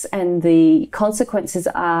effects and the consequences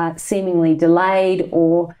are seemingly delayed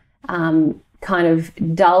or kind of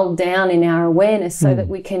dulled down in our awareness so that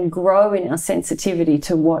we can grow in our sensitivity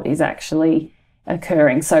to what is actually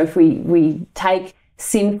occurring. So if we take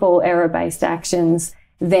sinful, error-based actions,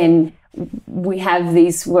 then we have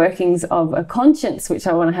these workings of a conscience, which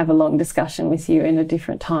I want to have a long discussion with you in a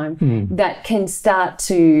different time, that can start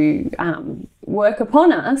to work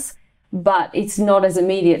upon us, but it's not as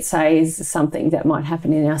immediate, say, as something that might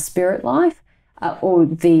happen in our spirit life. Or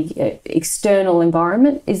the external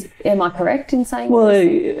environment. Am I correct in saying well,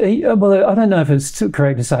 I don't know if it's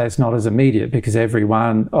correct to say it's not as immediate, because every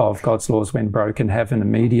one of God's laws, when broken, have an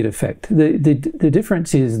immediate effect. The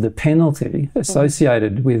difference is the penalty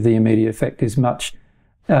associated with the immediate effect is much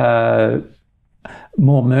more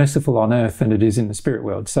merciful on earth than it is in the spirit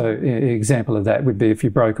world. So an example of that would be if you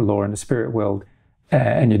broke a law in the spirit world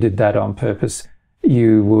and you did that on purpose,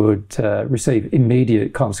 you would receive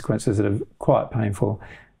immediate consequences that are quite painful,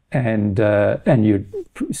 and you'd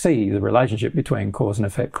see the relationship between cause and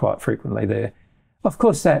effect quite frequently there. Of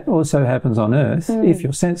course, that also happens on earth if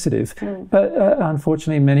you're sensitive, but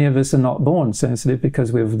unfortunately many of us are not born sensitive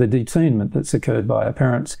because of the detunement that's occurred by our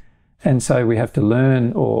parents, and so we have to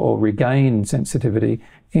learn or regain sensitivity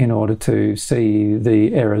in order to see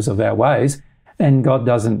the errors of our ways. And God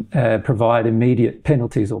doesn't provide immediate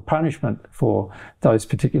penalties or punishment for those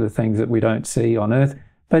particular things that we don't see on earth.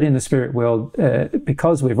 But in the spirit world,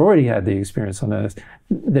 because we've already had the experience on earth,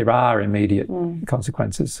 there are immediate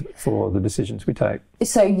consequences for the decisions we take.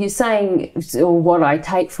 So you're saying, or what I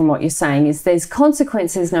take from what you're saying, is there's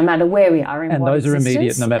consequences no matter where we are in and what those existence, are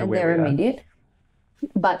immediate no matter where we are. They're immediate.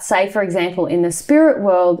 But say, for example, in the spirit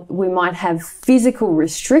world, we might have physical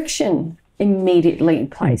restriction immediately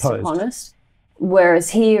placed upon us. Whereas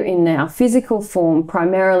here in our physical form,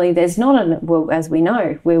 primarily there's not well, as we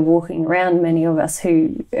know, we're walking around, many of us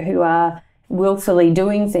who are willfully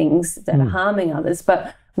doing things that are harming others,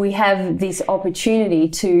 but we have this opportunity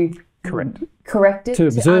to correct it, to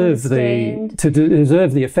observe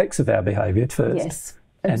the effects of our behaviour first, yes,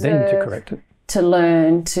 and then to correct it. To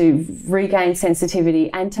learn, to regain sensitivity,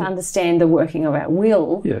 and to understand the working of our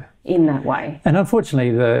will in that way. And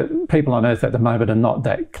unfortunately, the people on earth at the moment are not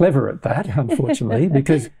that clever at that, unfortunately,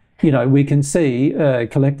 because, you know, we can see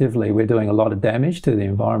collectively we're doing a lot of damage to the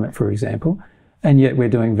environment, for example, and yet we're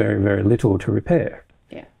doing very, very little to repair.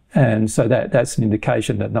 Yeah. And so that's an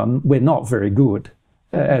indication that we're not very good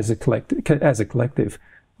as a collective.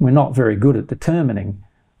 We're not very good at determining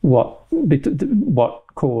what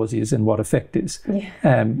cause is and what effect is.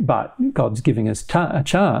 Yeah. But God's giving us a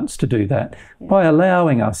chance to do that by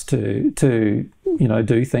allowing us to do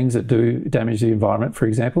things that do damage the environment, for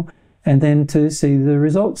example, and then to see the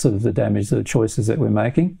results of the damage, the choices that we're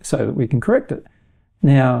making, so that we can correct it.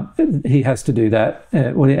 Now, he has to do that,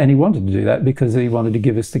 and he wanted to do that because he wanted to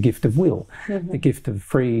give us the gift of will, the gift of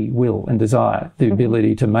free will and desire, the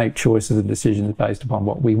ability to make choices and decisions based upon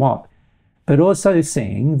what we want. But also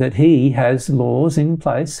seeing that he has laws in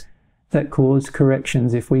place that cause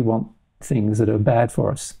corrections if we want things that are bad for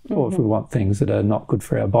us, or if we want things that are not good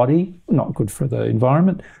for our body, not good for the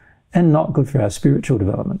environment, and not good for our spiritual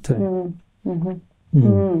development too.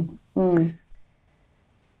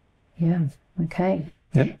 Yeah, okay.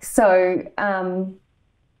 Yep. So,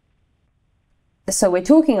 so we're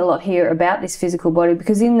talking a lot here about this physical body,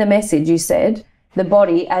 because in the message you said, the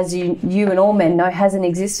body, as you and all men know, has an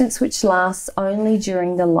existence which lasts only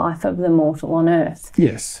during the life of the mortal on earth.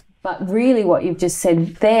 Yes. But really what you've just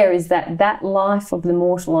said there is that life of the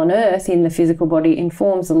mortal on earth in the physical body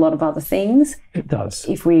informs a lot of other things. It does.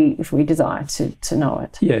 If we desire to know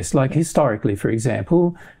it. Yes, like historically, for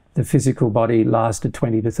example, the physical body lasted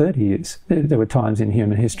 20 to 30 years. There were times in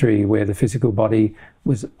human history where the physical body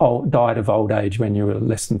died of old age when you were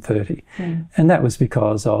less than 30. And that was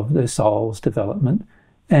because of the soul's development.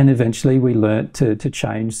 And eventually we learnt to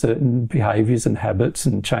change certain behaviours and habits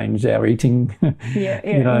and change our eating,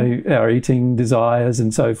 our eating desires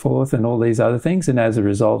and so forth, and all these other things. And as a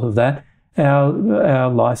result of that, our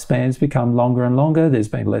lifespans become longer and longer. There's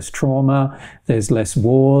been less trauma. There's less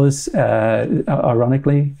wars.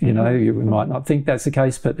 Ironically, you might not think that's the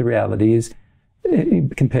case, but the reality is,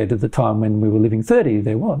 compared to the time when we were living 30,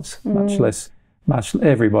 there was much less. A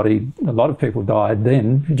lot of people died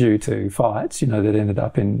then due to fights, that ended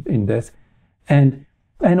up in death, and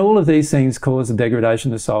all of these things caused a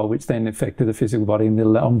degradation of the soul, which then affected the physical body and the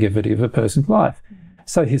longevity of a person's life.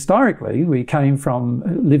 So historically, we came from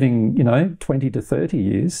living, 20 to 30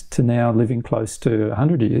 years to now living close to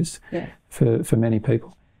 100 years for many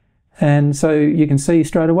people. And so you can see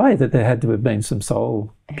straight away that there had to have been some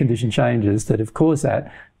soul condition changes that have caused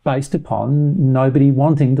that, based upon nobody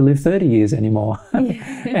wanting to live 30 years anymore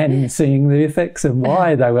and seeing the effects of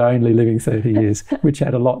why they were only living 30 years, which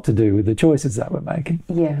had a lot to do with the choices they were making.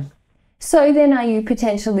 Yeah. So then are you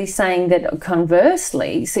potentially saying that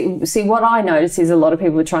conversely, see what I notice is a lot of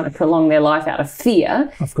people are trying to prolong their life out of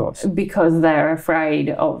fear. Of course. Because they're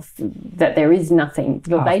afraid of that there is nothing.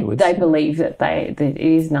 Well, they believe that that it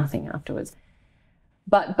is nothing afterwards.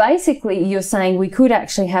 But basically you're saying we could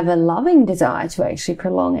actually have a loving desire to actually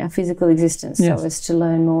prolong our physical existence, so as to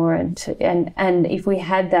learn more and if we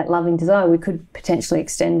had that loving desire, we could potentially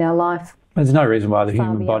extend our life. There's no reason why the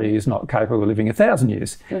human body is not capable of living 1,000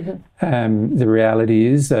 years. The reality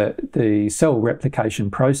is that the cell replication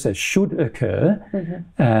process should occur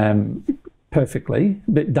perfectly,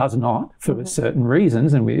 but does not for certain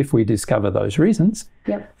reasons. And if we discover those reasons,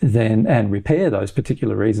 then and repair those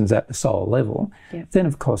particular reasons at the soul level, then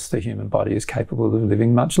of course the human body is capable of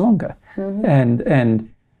living much longer,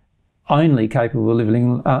 and only capable of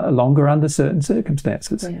living longer under certain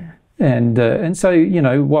circumstances. And so, you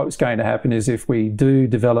know, what's going to happen is if we do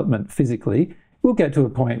development physically, we'll get to a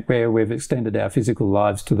point where we've extended our physical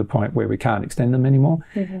lives to the point where we can't extend them anymore.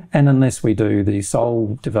 And unless we do the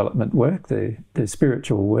soul development work, the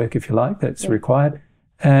spiritual work, if you like, that's required,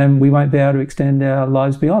 we won't be able to extend our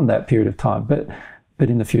lives beyond that period of time. But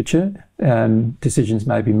in the future, decisions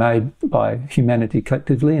may be made by humanity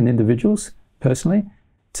collectively and individuals personally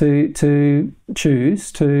to choose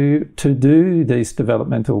to do this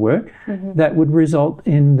developmental work that would result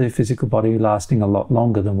in the physical body lasting a lot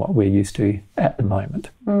longer than what we're used to at the moment.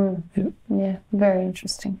 Yeah, very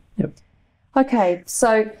interesting. Okay,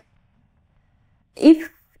 so if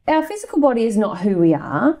our physical body is not who we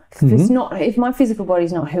are, if my physical body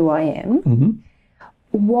is not who I am,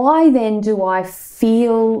 why then do I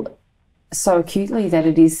feel so acutely that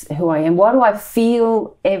it is who I am? Why do I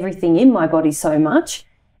feel everything in my body so much?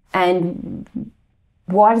 And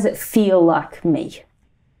why does it feel like me?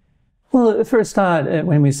 Well, for a start,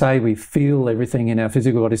 when we say we feel everything in our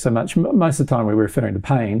physical body so much, most of the time we're referring to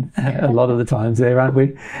pain, a lot of the times there, aren't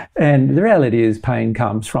we? And the reality is pain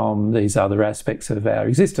comes from these other aspects of our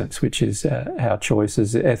existence, which is our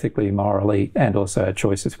choices ethically, morally, and also our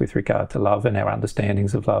choices with regard to love and our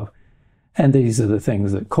understandings of love. And these are the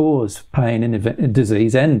things that cause pain and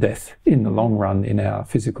disease and death in the long run in our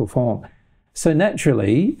physical form. So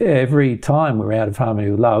naturally, every time we're out of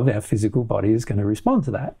harmony with love, our physical body is going to respond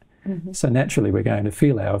to that. So naturally, we're going to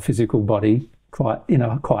feel our physical body quite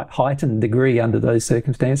heightened degree under those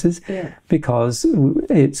circumstances, because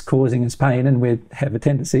it's causing us pain, and we have a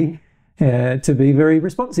tendency to be very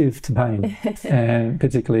responsive to pain, and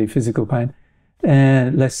particularly physical pain,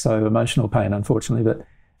 and less so emotional pain, unfortunately. But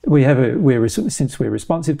since we're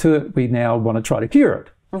responsive to it, we now want to try to cure it.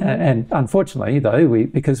 And unfortunately, though,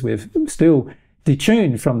 because we've still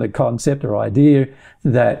detuned from the concept or idea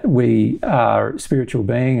that we are a spiritual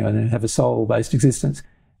being and have a soul-based existence,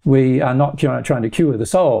 we are not trying to cure the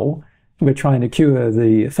soul. We're trying to cure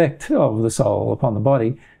the effect of the soul upon the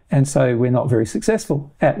body. And so we're not very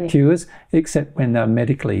successful at cures, except when they're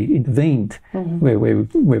medically intervened, where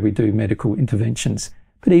we do medical interventions.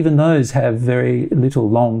 But even those have very little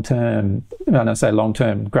long-term, when I say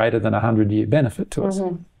long-term, greater than 100-year benefit to us.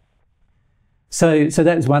 So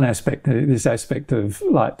that's one aspect, this aspect of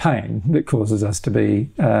like pain that causes us to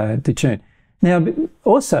be detuned. Now,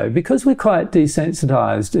 also, because we're quite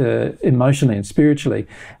desensitized emotionally and spiritually,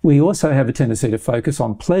 we also have a tendency to focus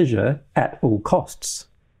on pleasure at all costs.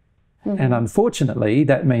 And unfortunately,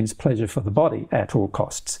 that means pleasure for the body at all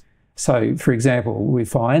costs. So, for example, we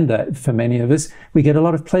find that for many of us, we get a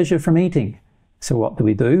lot of pleasure from eating. So what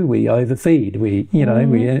do? We overfeed.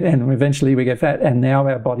 And eventually we get fat. And now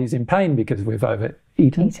our body's in pain because we've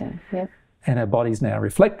overeaten. And our body's now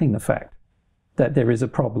reflecting the fact that there is a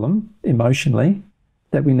problem emotionally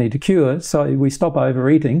that we need to cure. So we stop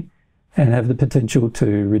overeating and have the potential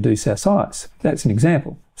to reduce our size. That's an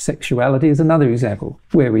example. Sexuality is another example,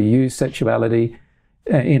 where we use sexuality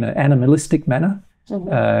in an animalistic manner.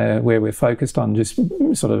 Where we're focused on just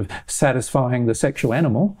sort of satisfying the sexual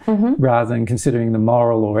animal rather than considering the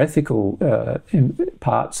moral or ethical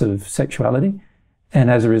parts of sexuality. And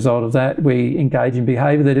as a result of that, we engage in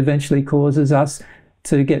behaviour that eventually causes us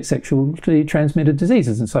to get sexually transmitted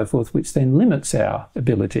diseases and so forth, which then limits our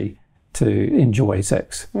ability to enjoy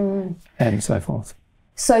sex and so forth.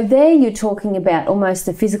 So there you're talking about almost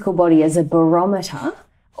the physical body as a barometer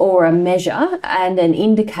or a measure and an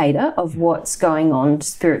indicator of what's going on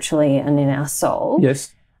spiritually and in our soul.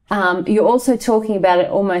 Yes. You're also talking about it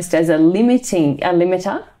almost as a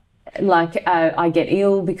limiter like I get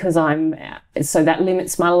ill because so that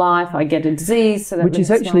limits my life. I get a disease, so that which is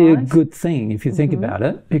actually a good thing if you think about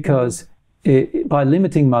it, because by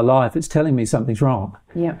limiting my life, it's telling me something's wrong.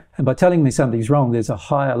 Yeah. And by telling me something's wrong, there's a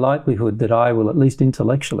higher likelihood that I will, at least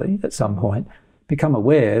intellectually, at some point, become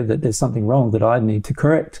aware that there's something wrong that I need to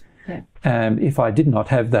correct. Yeah. If I did not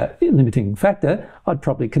have that limiting factor, I'd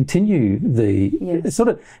probably continue the sort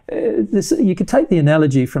of this. You could take the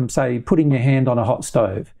analogy from, say, putting your hand on a hot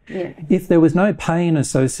stove. Yeah. If there was no pain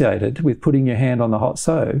associated with putting your hand on the hot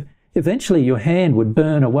stove, eventually your hand would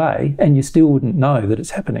burn away and you still wouldn't know that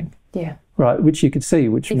it's happening. Yeah. Right, which you could see,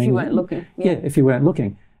 which if means you weren't looking. Yeah, if you weren't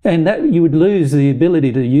looking, and that you would lose the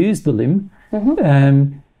ability to use the limb.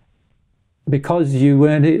 Because you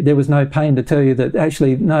weren't, there was no pain to tell you that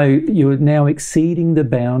actually, no, you are now exceeding the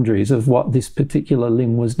boundaries of what this particular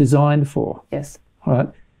limb was designed for. Yes. Right?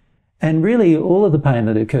 And really, all of the pain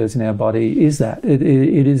that occurs in our body is that. It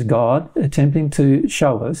is God attempting to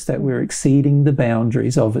show us that we're exceeding the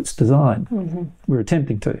boundaries of its design. We're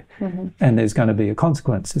attempting to. And there's going to be a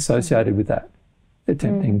consequence associated with that.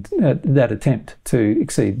 That attempt to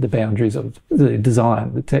exceed the boundaries of the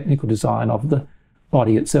design, the technical design of the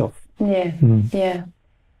body itself. Yeah, yeah.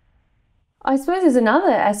 I suppose there's another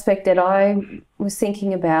aspect that I was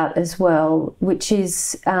thinking about as well, which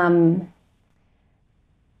is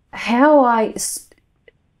how I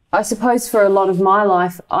suppose for a lot of my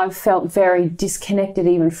life, I've felt very disconnected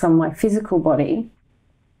even from my physical body.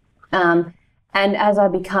 And as I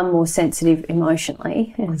become more sensitive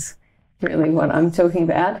emotionally, is really what I'm talking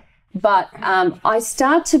about, but I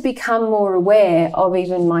start to become more aware of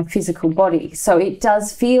even my physical body. So it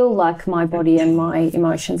does feel like my body and my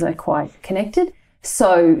emotions are quite connected.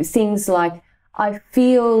 So things like I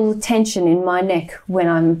feel tension in my neck when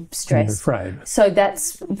I'm stressed. You're afraid. So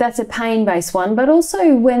that's a pain-based one. But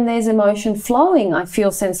also when there's emotion flowing, I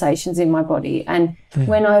feel sensations in my body. And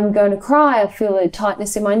when I'm going to cry, I feel a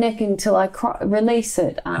tightness in my neck until I release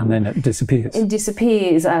it. And then it disappears. It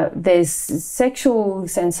disappears. There's sexual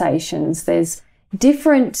sensations. There's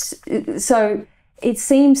different. So it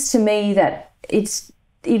seems to me that it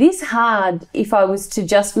is hard if I was to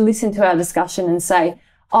just listen to our discussion and say,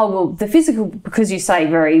 oh, well, the physical, because you say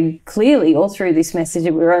very clearly all through this message,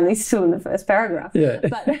 and we're only still in the first paragraph,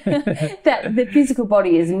 but that the physical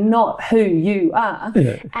body is not who you are.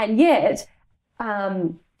 Yeah. And yet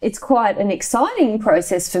it's quite an exciting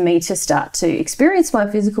process for me to start to experience my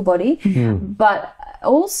physical body, but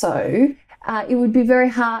also it would be very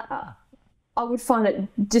hard. I would find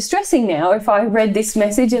it distressing now if I read this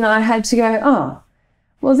message and I had to go, oh,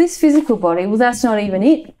 well, this physical body, well, that's not even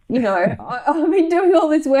it. You know, I've been doing all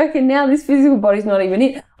this work and now this physical body's not even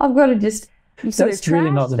it. I've got to just That's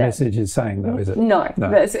really not the message it's saying, though, is it? No.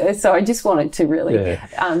 So I just wanted to really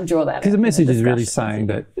draw that out. Because the message is really saying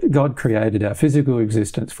that God created our physical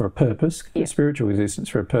existence for a purpose, our spiritual existence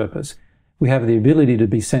for a purpose. We have the ability to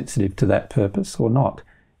be sensitive to that purpose or not.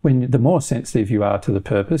 The more sensitive you are to the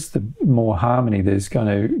purpose, the more harmony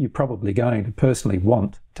you're probably going to personally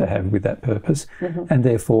want to have with that purpose, and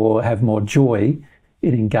therefore have more joy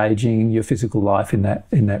in engaging your physical life in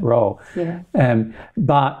that role. Yeah.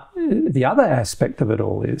 But the other aspect of it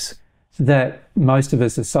all is that most of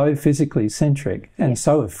us are so physically centric and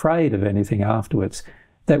so afraid of anything afterwards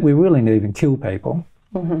that we're willing to even kill people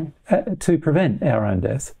to prevent our own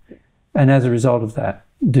death. And as a result of that,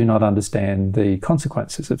 do not understand the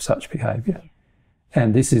consequences of such behaviour.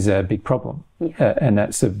 And this is a big problem. And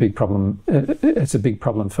that's a big problem. It's a big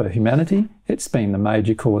problem for humanity. It's been the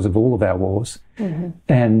major cause of all of our wars.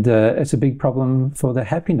 And it's a big problem for the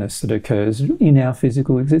happiness that occurs in our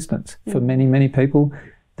physical existence. For many, many people,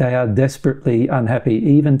 they are desperately unhappy.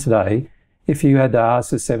 Even today, if you had to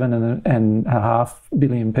ask the 7.5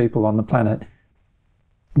 billion people on the planet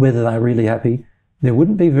whether they're really happy, there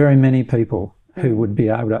wouldn't be very many people who would be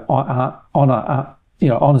able to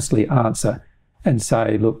honestly answer and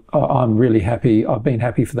say, look, I'm really happy. I've been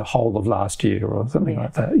happy for the whole of last year or something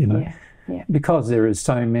like that, because there is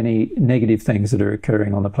so many negative things that are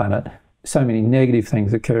occurring on the planet, so many negative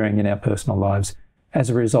things occurring in our personal lives as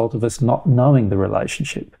a result of us not knowing the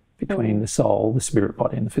relationship between the soul, the spirit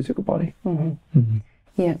body and the physical body.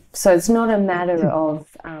 Yeah, so it's not a matter of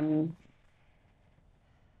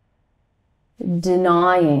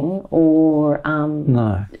denying or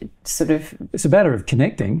no, sort of... It's a matter of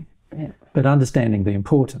connecting, but understanding the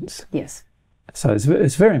importance. Yes. So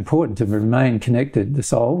it's very important to remain connected, the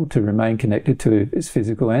soul, to remain connected to its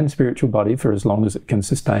physical and spiritual body for as long as it can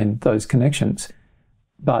sustain those connections.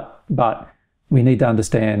 But we need to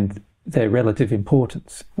understand their relative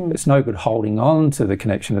importance. It's no good holding on to the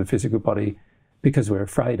connection of the physical body because we're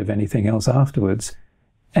afraid of anything else afterwards.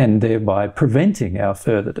 and thereby preventing our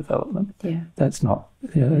further development. Yeah. That's not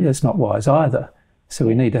wise either. So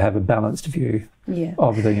we need to have a balanced view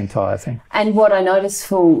of the entire thing. And what I notice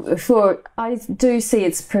for I do see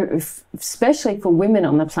it's especially for women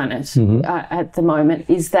on the planet at the moment,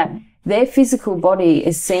 is that their physical body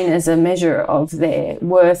is seen as a measure of their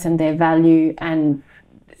worth and their value. And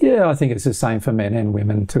yeah, I think it's the same for men and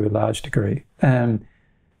women to a large degree.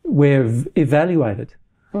 We're evaluated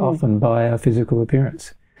often by our physical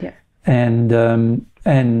appearance. Yeah. And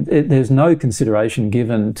there's no consideration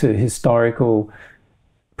given to historical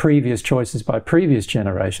previous choices by previous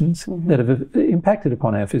generations that have impacted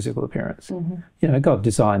upon our physical appearance. You know, God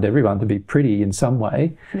designed everyone to be pretty in some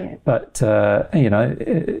way, but you know,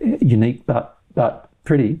 unique but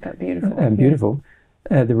pretty, but beautiful. And beautiful.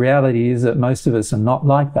 The reality is that most of us are not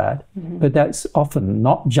like that, but that's often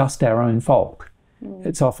not just our own fault.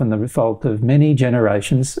 It's often the fault of many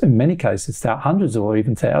generations, in many cases hundreds or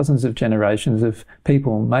even thousands of generations of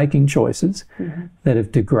people making choices that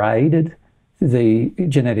have degraded the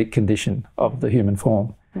genetic condition of the human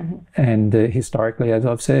form. And historically, as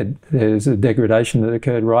I've said, there's a degradation that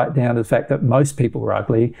occurred right down to the fact that most people were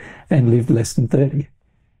ugly and lived less than 30.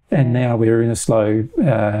 And now we're in a slow,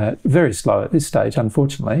 very slow at this stage,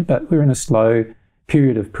 unfortunately, but we're in a slow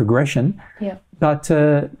period of progression. But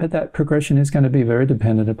that progression is going to be very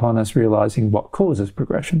dependent upon us realising what causes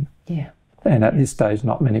progression. And at this stage,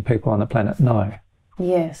 not many people on the planet know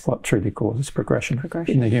what truly causes progression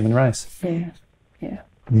in the human race.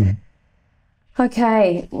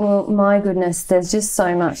 Okay, well, my goodness, there's just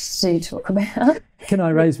so much to talk about. Can I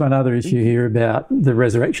raise one other issue here about the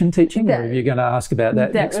resurrection teaching? Or are you going to ask about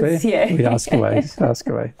that next week? We ask away, ask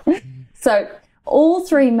away. So all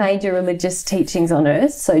three major religious teachings on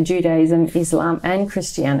earth, so Judaism, Islam and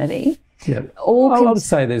Christianity, I would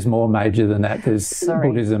say there's more major than that. There's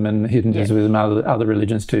Buddhism and Hinduism, other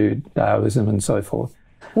religions too, Taoism and so forth.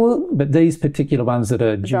 Well, but these particular ones that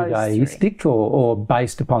are Judaistic or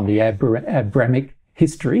based upon the Abrahamic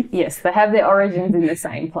history. Yes, they have their origins in the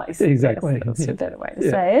same place. Exactly. That's a better way to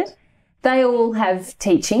say it. They all have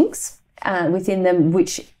teachings within them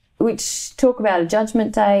which talk about a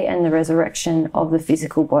judgment day and the resurrection of the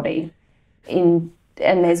physical body. And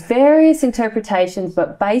there's various interpretations,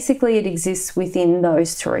 but basically it exists within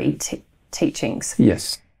those three teachings.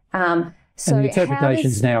 Yes. So and the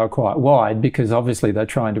interpretations now are quite wide because obviously they're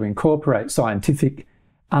trying to incorporate scientific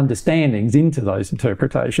understandings into those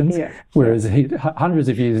interpretations, whereas hundreds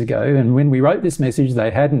of years ago, and when we wrote this message, they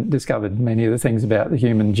hadn't discovered many of the things about the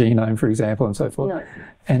human genome, for example, and so forth.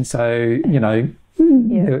 And so, you know,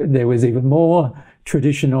 there was even more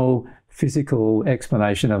traditional physical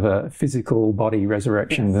explanation of a physical body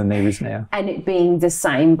resurrection than there is now. And it being the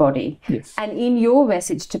same body. Yes. And in your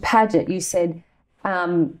message to Padgett, you said,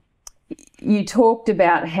 you talked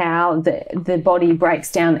about how the body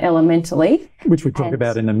breaks down elementally. Which we'll talk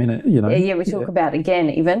about in a minute, you know. Yeah, we'll talk about again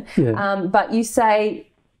even. But you say,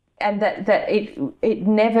 and that it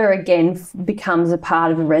never again becomes a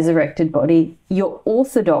part of a resurrected body. Your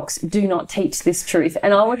Orthodox do not teach this truth.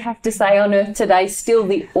 And I would have to say on earth today, still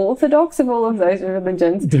the Orthodox of all of those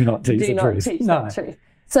religions do not teach that truth.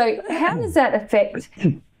 So how does that affect,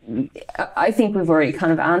 I think we've already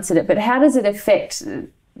kind of answered it, but how does it affect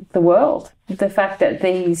the world? The fact that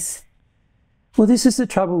these... Well, this is the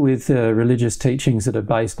trouble with religious teachings that are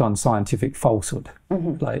based on scientific falsehood.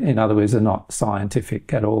 Like, in other words, they're not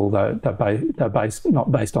scientific at all. They're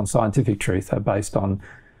not based on scientific truth. They're based on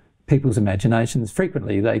people's imaginations.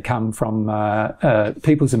 Frequently, they come from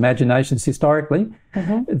people's imaginations historically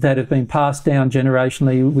that have been passed down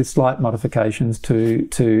generationally with slight modifications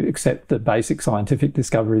to accept the basic scientific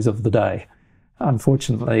discoveries of the day.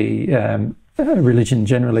 Unfortunately, religion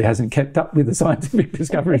generally hasn't kept up with the scientific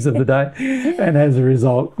discoveries of the day, and as a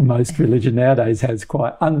result, most religion nowadays is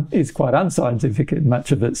quite unscientific in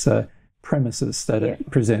much of its premises that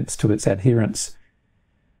it presents to its adherents.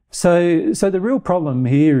 So the real problem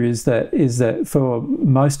here is that for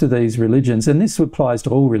most of these religions, and this applies to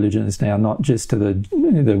all religions now, not just to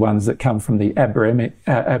the ones that come from the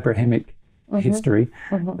Abrahamic history,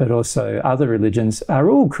 but also other religions, are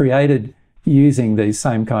all created using these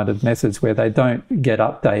same kind of methods where they don't get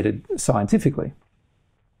updated scientifically,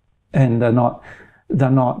 and they're not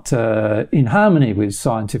in harmony with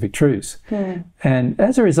scientific truths. And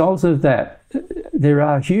as a result of that, there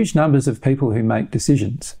are huge numbers of people who make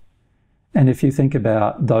decisions. And if you think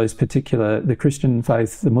about those the Christian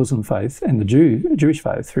faith, the Muslim faith, and the Jewish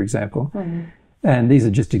faith, for example, and these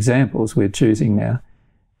are just examples we're choosing now,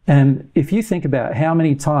 and if you think about how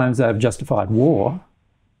many times they've justified war,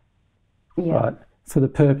 right, for the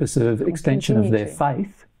purpose of extension of their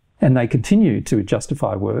faith and they continue to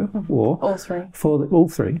justify war All three.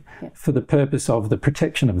 For the purpose of the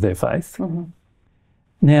protection of their faith.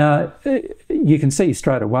 Now, you can see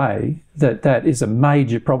straight away that that is a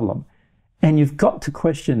major problem. And you've got to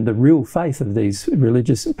question the real faith of these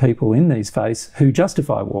religious people in these faiths who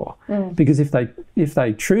justify war. Because if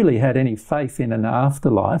they truly had any faith in an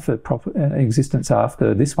afterlife, a proper existence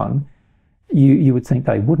after this one, you would think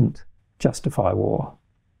they wouldn't justify war.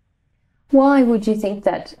 Why would you think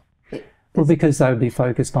that? Well, because they would be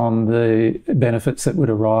focused on the benefits that would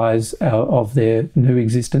arise out of their new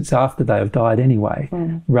existence after they have died anyway,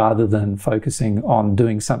 rather than focusing on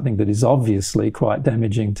doing something that is obviously quite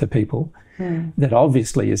damaging to people, that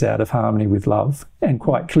obviously is out of harmony with love, and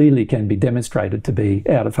quite clearly can be demonstrated to be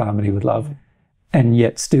out of harmony with love, and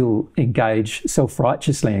yet still engage,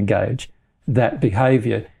 self-righteously engage that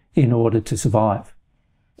behaviour in order to survive.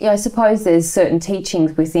 Yeah, I suppose there's certain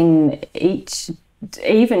teachings within each,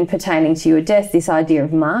 even pertaining to your death, this idea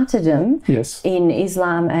of martyrdom in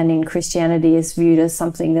Islam and in Christianity is viewed as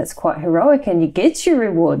something that's quite heroic, and you get your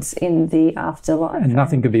rewards in the afterlife. And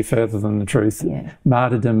nothing could be further than the truth.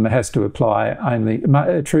 Martyrdom has to apply only,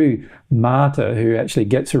 a true martyr who actually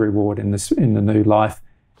gets a reward in the new life,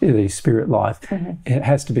 the spirit life, it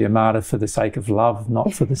has to be a martyr for the sake of love,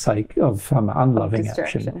 not for the sake of some unloving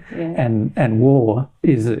action. And war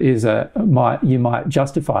is you might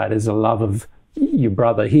justify it as a love of your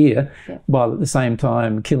brother here, while at the same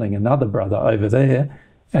time killing another brother over there,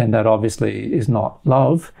 and that obviously is not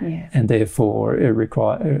love, and therefore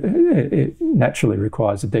it naturally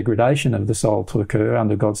requires a degradation of the soul to occur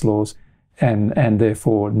under God's laws, and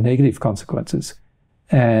therefore negative consequences.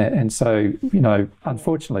 And so, you know,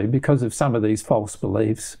 unfortunately, because of some of these false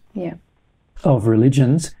beliefs of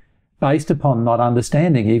religions, based upon not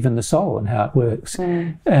understanding even the soul and how it works,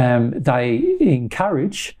 they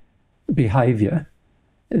encourage behaviour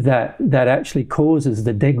that actually causes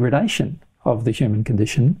the degradation of the human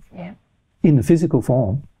condition in the physical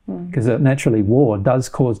form, because naturally war does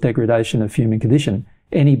cause degradation of human condition.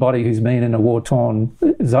 Anybody who's been in a war-torn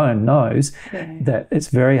zone knows that it's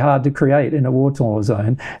very hard to create in a war-torn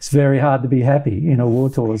zone. It's very hard to be happy in a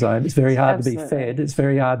war-torn zone. It's very hard to be fed. It's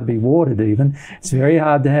very hard to be watered even. It's very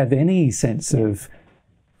hard to have any sense of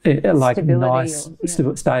like nice,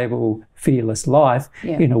 stable, fearless life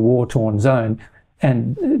in a war-torn zone.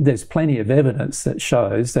 And there's plenty of evidence that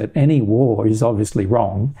shows that any war is obviously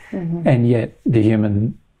wrong, and yet the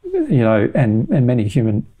human, you know, and many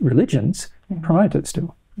human religions promote it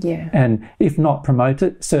still. And if not promote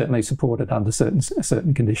it, certainly support it under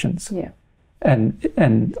certain conditions.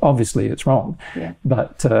 And obviously it's wrong.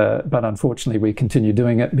 But unfortunately we continue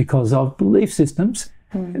doing it because of belief systems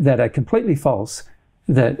that are completely false,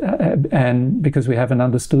 and because we haven't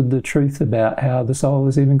understood the truth about how the soul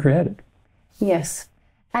is even created. Yes.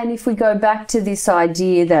 And if we go back to this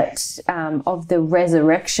idea that of the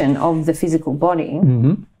resurrection of the physical body,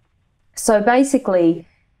 so basically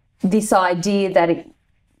this idea that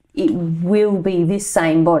it will be this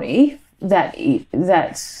same body, not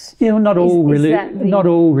all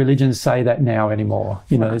religions say that now anymore.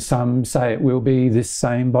 You know, some say it will be this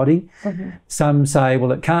same body. Some say,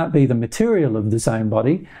 well, it can't be the material of the same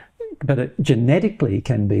body, but it genetically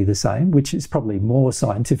can be the same, which is probably more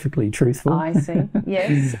scientifically truthful. I see.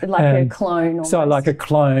 Yes, like a clone. Almost. So like a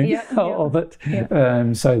clone of it,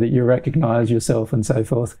 so that you recognise yourself and so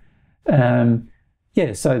forth.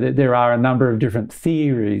 So that there are a number of different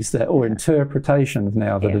theories or interpretations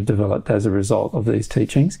now that have developed as a result of these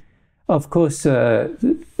teachings. Of course,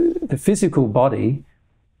 the physical body,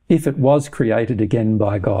 if it was created again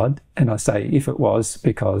by God, and I say if it was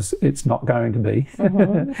because it's not going to be,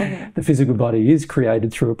 the physical body is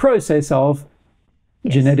created through a process of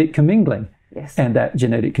genetic commingling. And that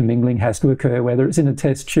genetic commingling has to occur whether it's in a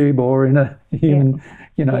test tube or in a human,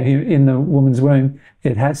 in the woman's womb.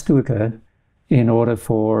 It has to occur in order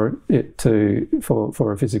for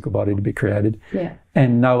a physical body to be created.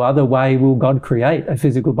 And no other way will God create a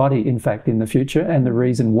physical body, in fact, in the future. And the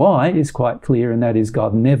reason why is quite clear, and that is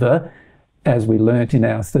God never, as we learnt in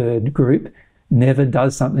our third group, never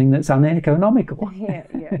does something that's uneconomical.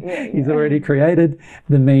 He's already created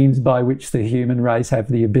the means by which the human race have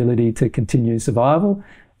the ability to continue survival,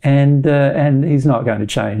 and he's not going to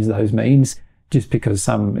change those means just because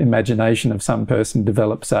some imagination of some person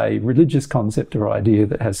develops a religious concept or idea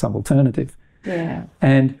that has some alternative.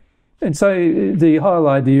 And so the whole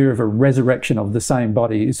idea of a resurrection of the same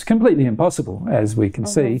body is completely impossible, as we can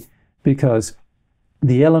see, because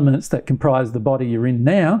the elements that comprise the body you're in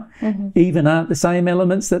now even aren't the same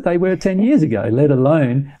elements that they were 10 years ago, let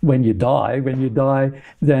alone when you die. When you die,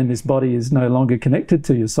 then this body is no longer connected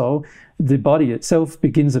to your soul. The body itself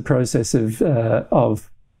begins a process of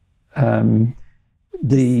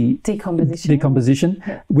the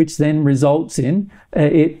decomposition, which then results in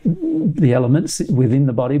the elements within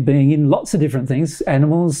the body being in lots of different things,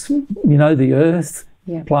 animals, the earth,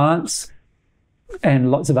 plants,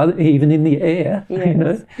 and lots of other, even in the air,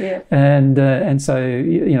 and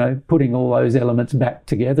so putting all those elements back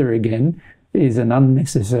together again is an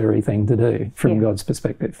unnecessary thing to do from God's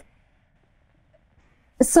perspective.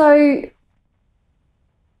 So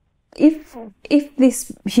if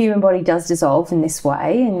this human body does dissolve in this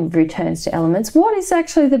way and returns to elements, what is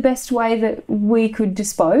actually the best way that we could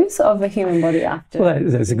dispose of a human body after? Well,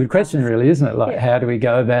 that's a good question, really, isn't it? Like, how do we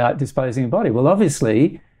go about disposing of a body? Well,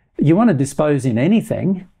 obviously, you want to dispose in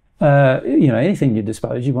anything, anything you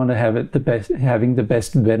dispose, you want to have it having the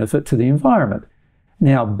best benefit to the environment.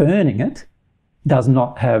 Now, burning it does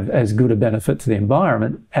not have as good a benefit to the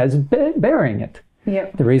environment as burying it.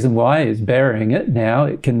 Yep. The reason why is burying it now,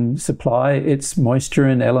 it can supply its moisture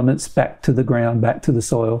and elements back to the ground, back to the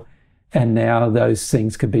soil, and now those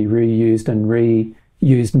things could be reused and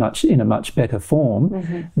reused in a much better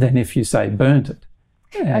form than if you, say, burnt it.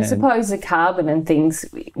 I suppose the carbon and things,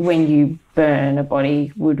 when you burn a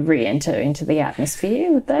body, would re-enter into the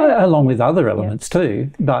atmosphere, would they? Along with other elements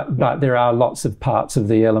too, but there are lots of parts of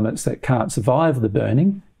the elements that can't survive the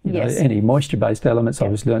burning. Any moisture-based elements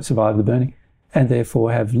obviously don't survive the burning, and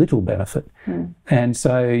therefore have little benefit. And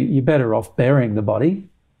so you're better off burying the body,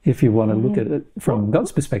 if you want to look at it from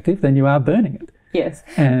God's perspective, than you are burning it. Yes.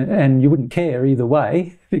 And you wouldn't care either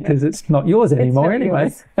way, because it's not yours anymore anyway.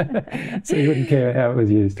 So you wouldn't care how it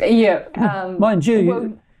was used. Yeah. Mind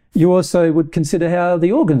you, you also would consider how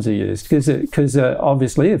the organs are used, because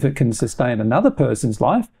obviously if it can sustain another person's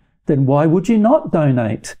life, then why would you not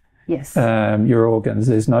donate your organs?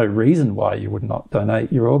 There's no reason why you would not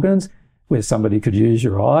donate your organs, where somebody could use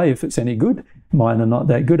your eye if it's any good. Mine are not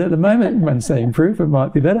that good at the moment. Once they improve, it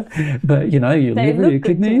might be better. But, your liver, your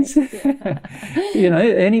kidneys,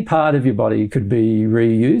 any part of your body could be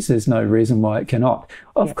reused. There's no reason why it cannot.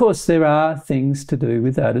 Of course, there are things to do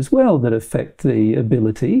with that as well that affect the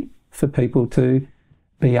ability for people to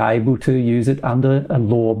be able to use it under a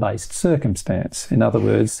law-based circumstance. In other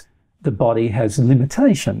words, the body has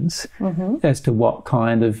limitations as to what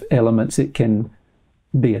kind of elements it can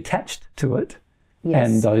be attached to it,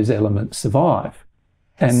 and those elements survive.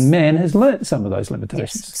 And man has learnt some of those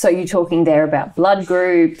limitations. Yes. So you're talking there about blood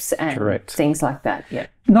groups and things like that. Yeah.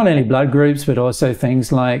 Not only blood groups, but also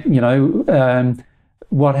things like,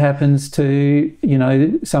 what happens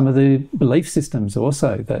to, some of the belief systems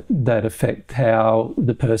also that affect how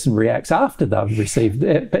the person reacts after they've received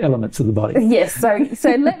elements of the body. Yes. So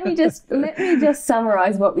let me just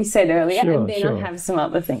summarise what we said earlier, and then I have some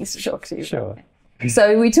other things to talk to you about.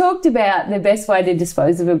 So we talked about the best way to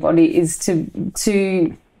dispose of a body is to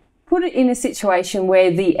put it in a situation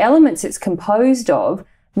where the elements it's composed of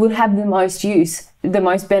will have the most use, the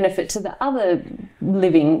most benefit to the other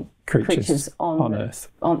living creatures on Earth,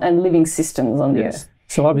 and living systems on the Earth.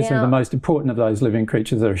 So obviously the most important of those living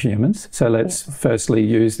creatures are humans. So let's firstly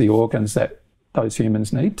use the organs that those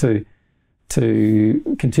humans need to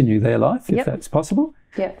continue their life, if that's possible.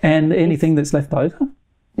 And anything that's left over.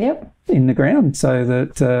 In the ground, so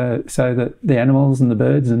that the animals and the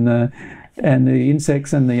birds and the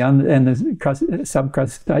insects and the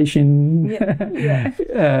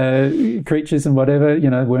subcrustacean creatures and whatever,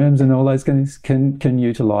 worms and all those things can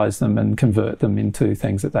utilise them and convert them into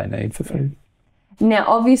things that they need for food. Now,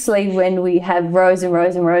 obviously, when we have rows and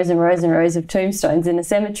rows and rows and rows and rows of tombstones in a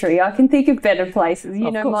cemetery, I can think of better places.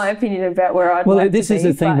 You know my opinion about where I'd like to be. Well, this is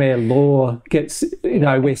the thing where law gets,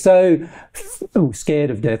 we're so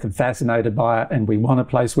scared of death and fascinated by it, and we want a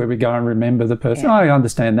place where we go and remember the person. I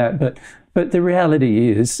understand that, but the reality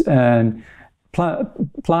is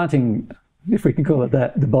planting, if we can call it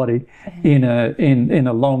that, the body in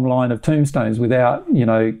a long line of tombstones without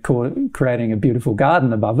creating a beautiful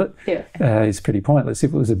garden above it is pretty pointless.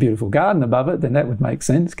 If it was a beautiful garden above it, then that would make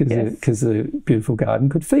sense, because the beautiful garden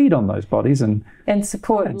could feed on those bodies and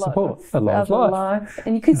support a lot of life.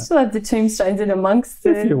 And you could still have the tombstones in amongst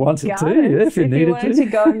the if you wanted gardens, to, if you needed to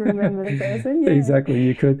go and remember the person. Exactly,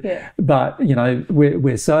 you could. But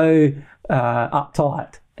we're so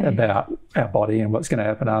uptight about our body and what's going to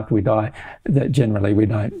happen after we die that generally we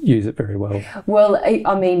don't use it very well. Well,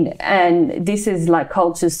 I mean, and this is like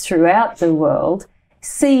cultures throughout the world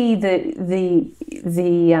see the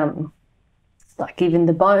like even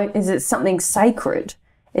the bone, is it something sacred?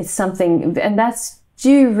 It's something, and that's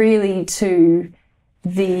due really to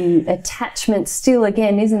the attachment still,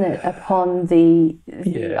 again, isn't it, upon the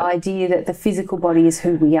idea that the physical body is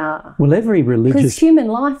who we are. Well, every religious... Because human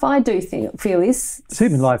life, I do feel is...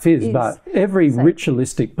 Human life is, but every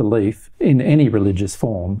ritualistic belief in any religious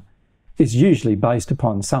form is usually based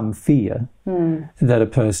upon some fear that a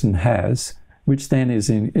person has, which then is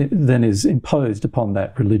imposed upon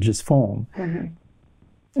that religious form.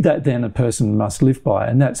 That then a person must live by,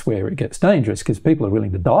 and that's where it gets dangerous, because people are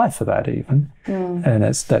willing to die for that even, and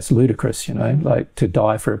that's ludicrous, you know, like to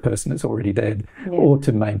die for a person that's already dead, or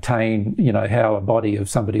to maintain, you know, how a body of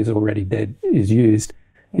somebody who's already dead is used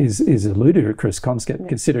is a ludicrous concept,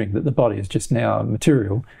 considering that the body is just now a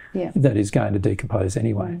material that is going to decompose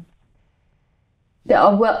anyway.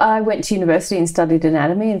 Well, I went to university and studied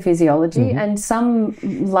anatomy and physiology, and some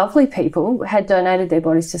lovely people had donated their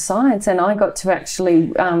bodies to science, and I got to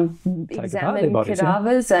actually examine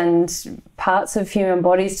cadavers and parts of human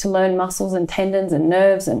bodies to learn muscles and tendons and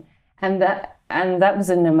nerves, and that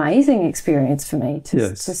was an amazing experience for me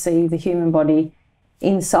to see the human body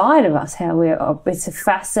inside of us. It's a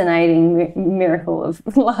fascinating miracle of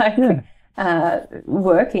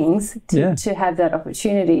workings to have that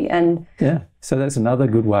opportunity. And so that's another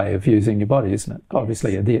good way of using your body, isn't it?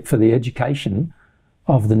 Obviously, for the education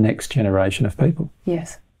of the next generation of people.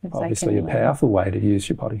 Yes. Obviously a powerful way to use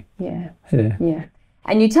your body. Yeah.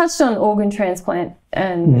 And you touched on organ transplant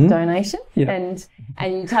and donation, and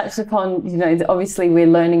you touched upon, you know, obviously we're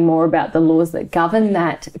learning more about the laws that govern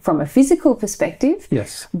that from a physical perspective.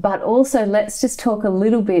 Yes. But also let's just talk a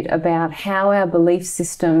little bit about how our belief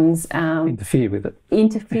systems interfere with it.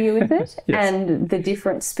 And the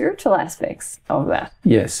different spiritual aspects of that.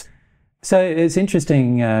 Yes. So it's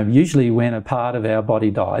interesting, usually when a part of our body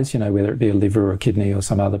dies, you know, whether it be a liver or a kidney or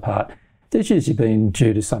some other part, there's usually been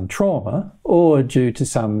due to some trauma or due to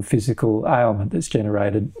some physical ailment that's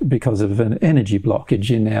generated because of an energy blockage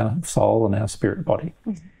in our soul and our spirit body.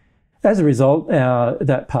 As a result,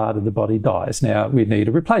 that part of the body dies. Now, we need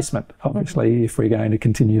a replacement, obviously, if we're going to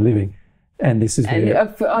continue living. And this is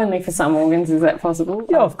only for some organs is that possible?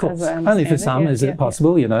 Yeah, of course. Only for some is it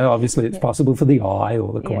possible. You know, obviously it's possible for the eye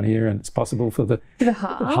or the cornea, and it's possible for the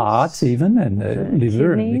heart even, and the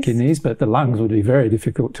liver and the kidneys, but the lungs would be very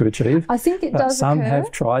difficult to achieve. I think it does some have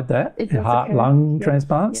tried that, heart-lung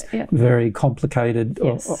transplants, very complicated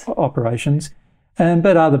operations.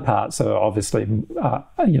 But other parts are obviously,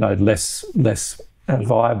 you know, less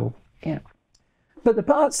viable. Yeah. But the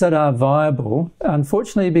parts that are viable,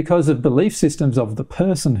 unfortunately, because of belief systems of the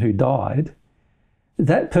person who died,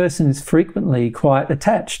 that person is frequently quite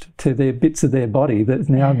attached to their bits of their body that's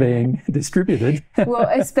now being distributed. Well,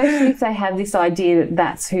 especially if they have this idea that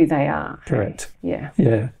that's who they are. Correct. Yeah.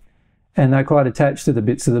 Yeah. And they're quite attached to the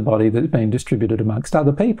bits of the body that's been distributed amongst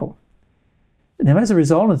other people. Now, as a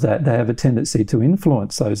result of that, they have a tendency to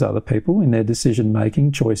influence those other people in their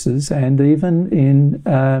decision-making choices, and even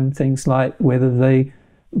in things like whether the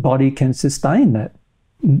body can sustain that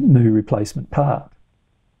new replacement part.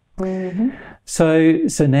 So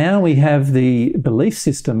now we have the belief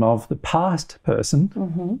system of the past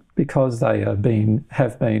person, because they have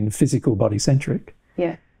been physical body-centric,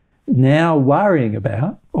 now worrying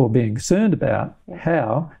about or being concerned about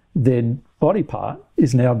how their body part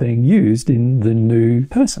is now being used in the new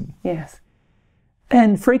person. Yes.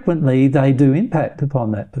 And frequently they do impact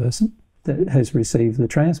upon that person that has received the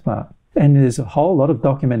transplant. And there's a whole lot of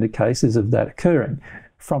documented cases of that occurring,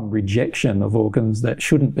 from rejection of organs that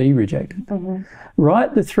shouldn't be rejected,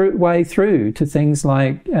 right the way through to things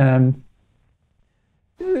like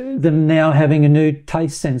them now having a new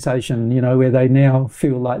taste sensation, you know, where they now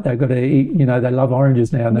feel like they've got to eat, you know, they love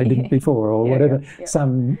oranges now and they didn't before, or whatever.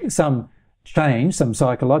 Some change, some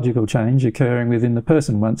psychological change occurring within the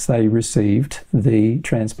person once they received the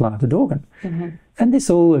transplanted organ. And this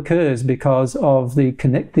all occurs because of the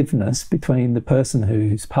connectiveness between the person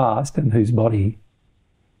who's passed and whose body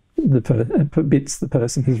bits the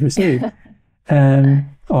person has received.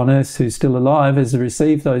 On Earth, who's still alive, has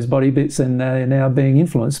received those body bits, and they're now being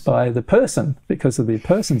influenced by the person because of the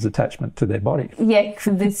person's attachment to their body. Yeah,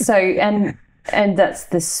 so and that's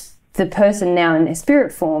the person now in their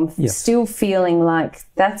spirit form, still feeling like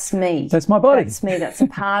that's me. That's my body. That's me. That's a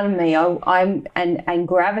part of me. I'm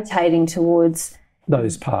gravitating towards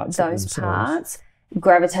those parts.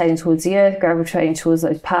 Gravitating towards the earth, gravitating towards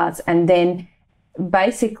those parts, and then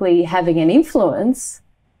basically having an influence.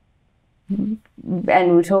 And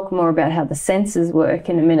we'll talk more about how the senses work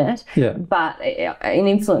in a minute, but an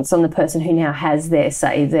influence on the person who now has their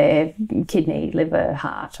kidney, liver,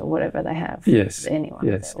 heart, or whatever they have. Their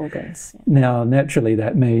organs. Now, naturally,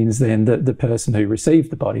 that means then that the person who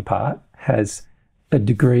received the body part has a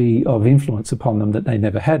degree of influence upon them that they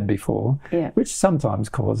never had before, Yeah. which sometimes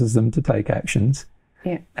causes them to take actions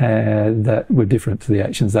Yeah. that were different to the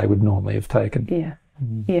actions they would normally have taken. Yeah.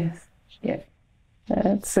 Yes. Yeah.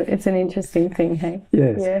 It's an interesting thing, hey?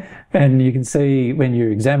 Yes. Yeah. And you can see when you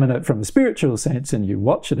examine it from a spiritual sense and you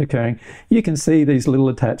watch it occurring, you can see these little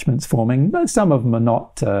attachments forming. Some of them are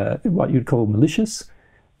not what you'd call malicious.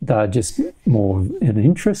 They're just more an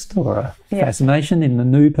interest or a fascination in the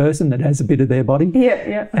new person that has a bit of their body. Yeah,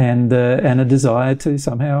 yeah. And a desire to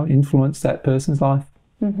somehow influence that person's life.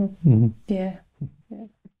 Mm-hmm. Mm-hmm. Yeah.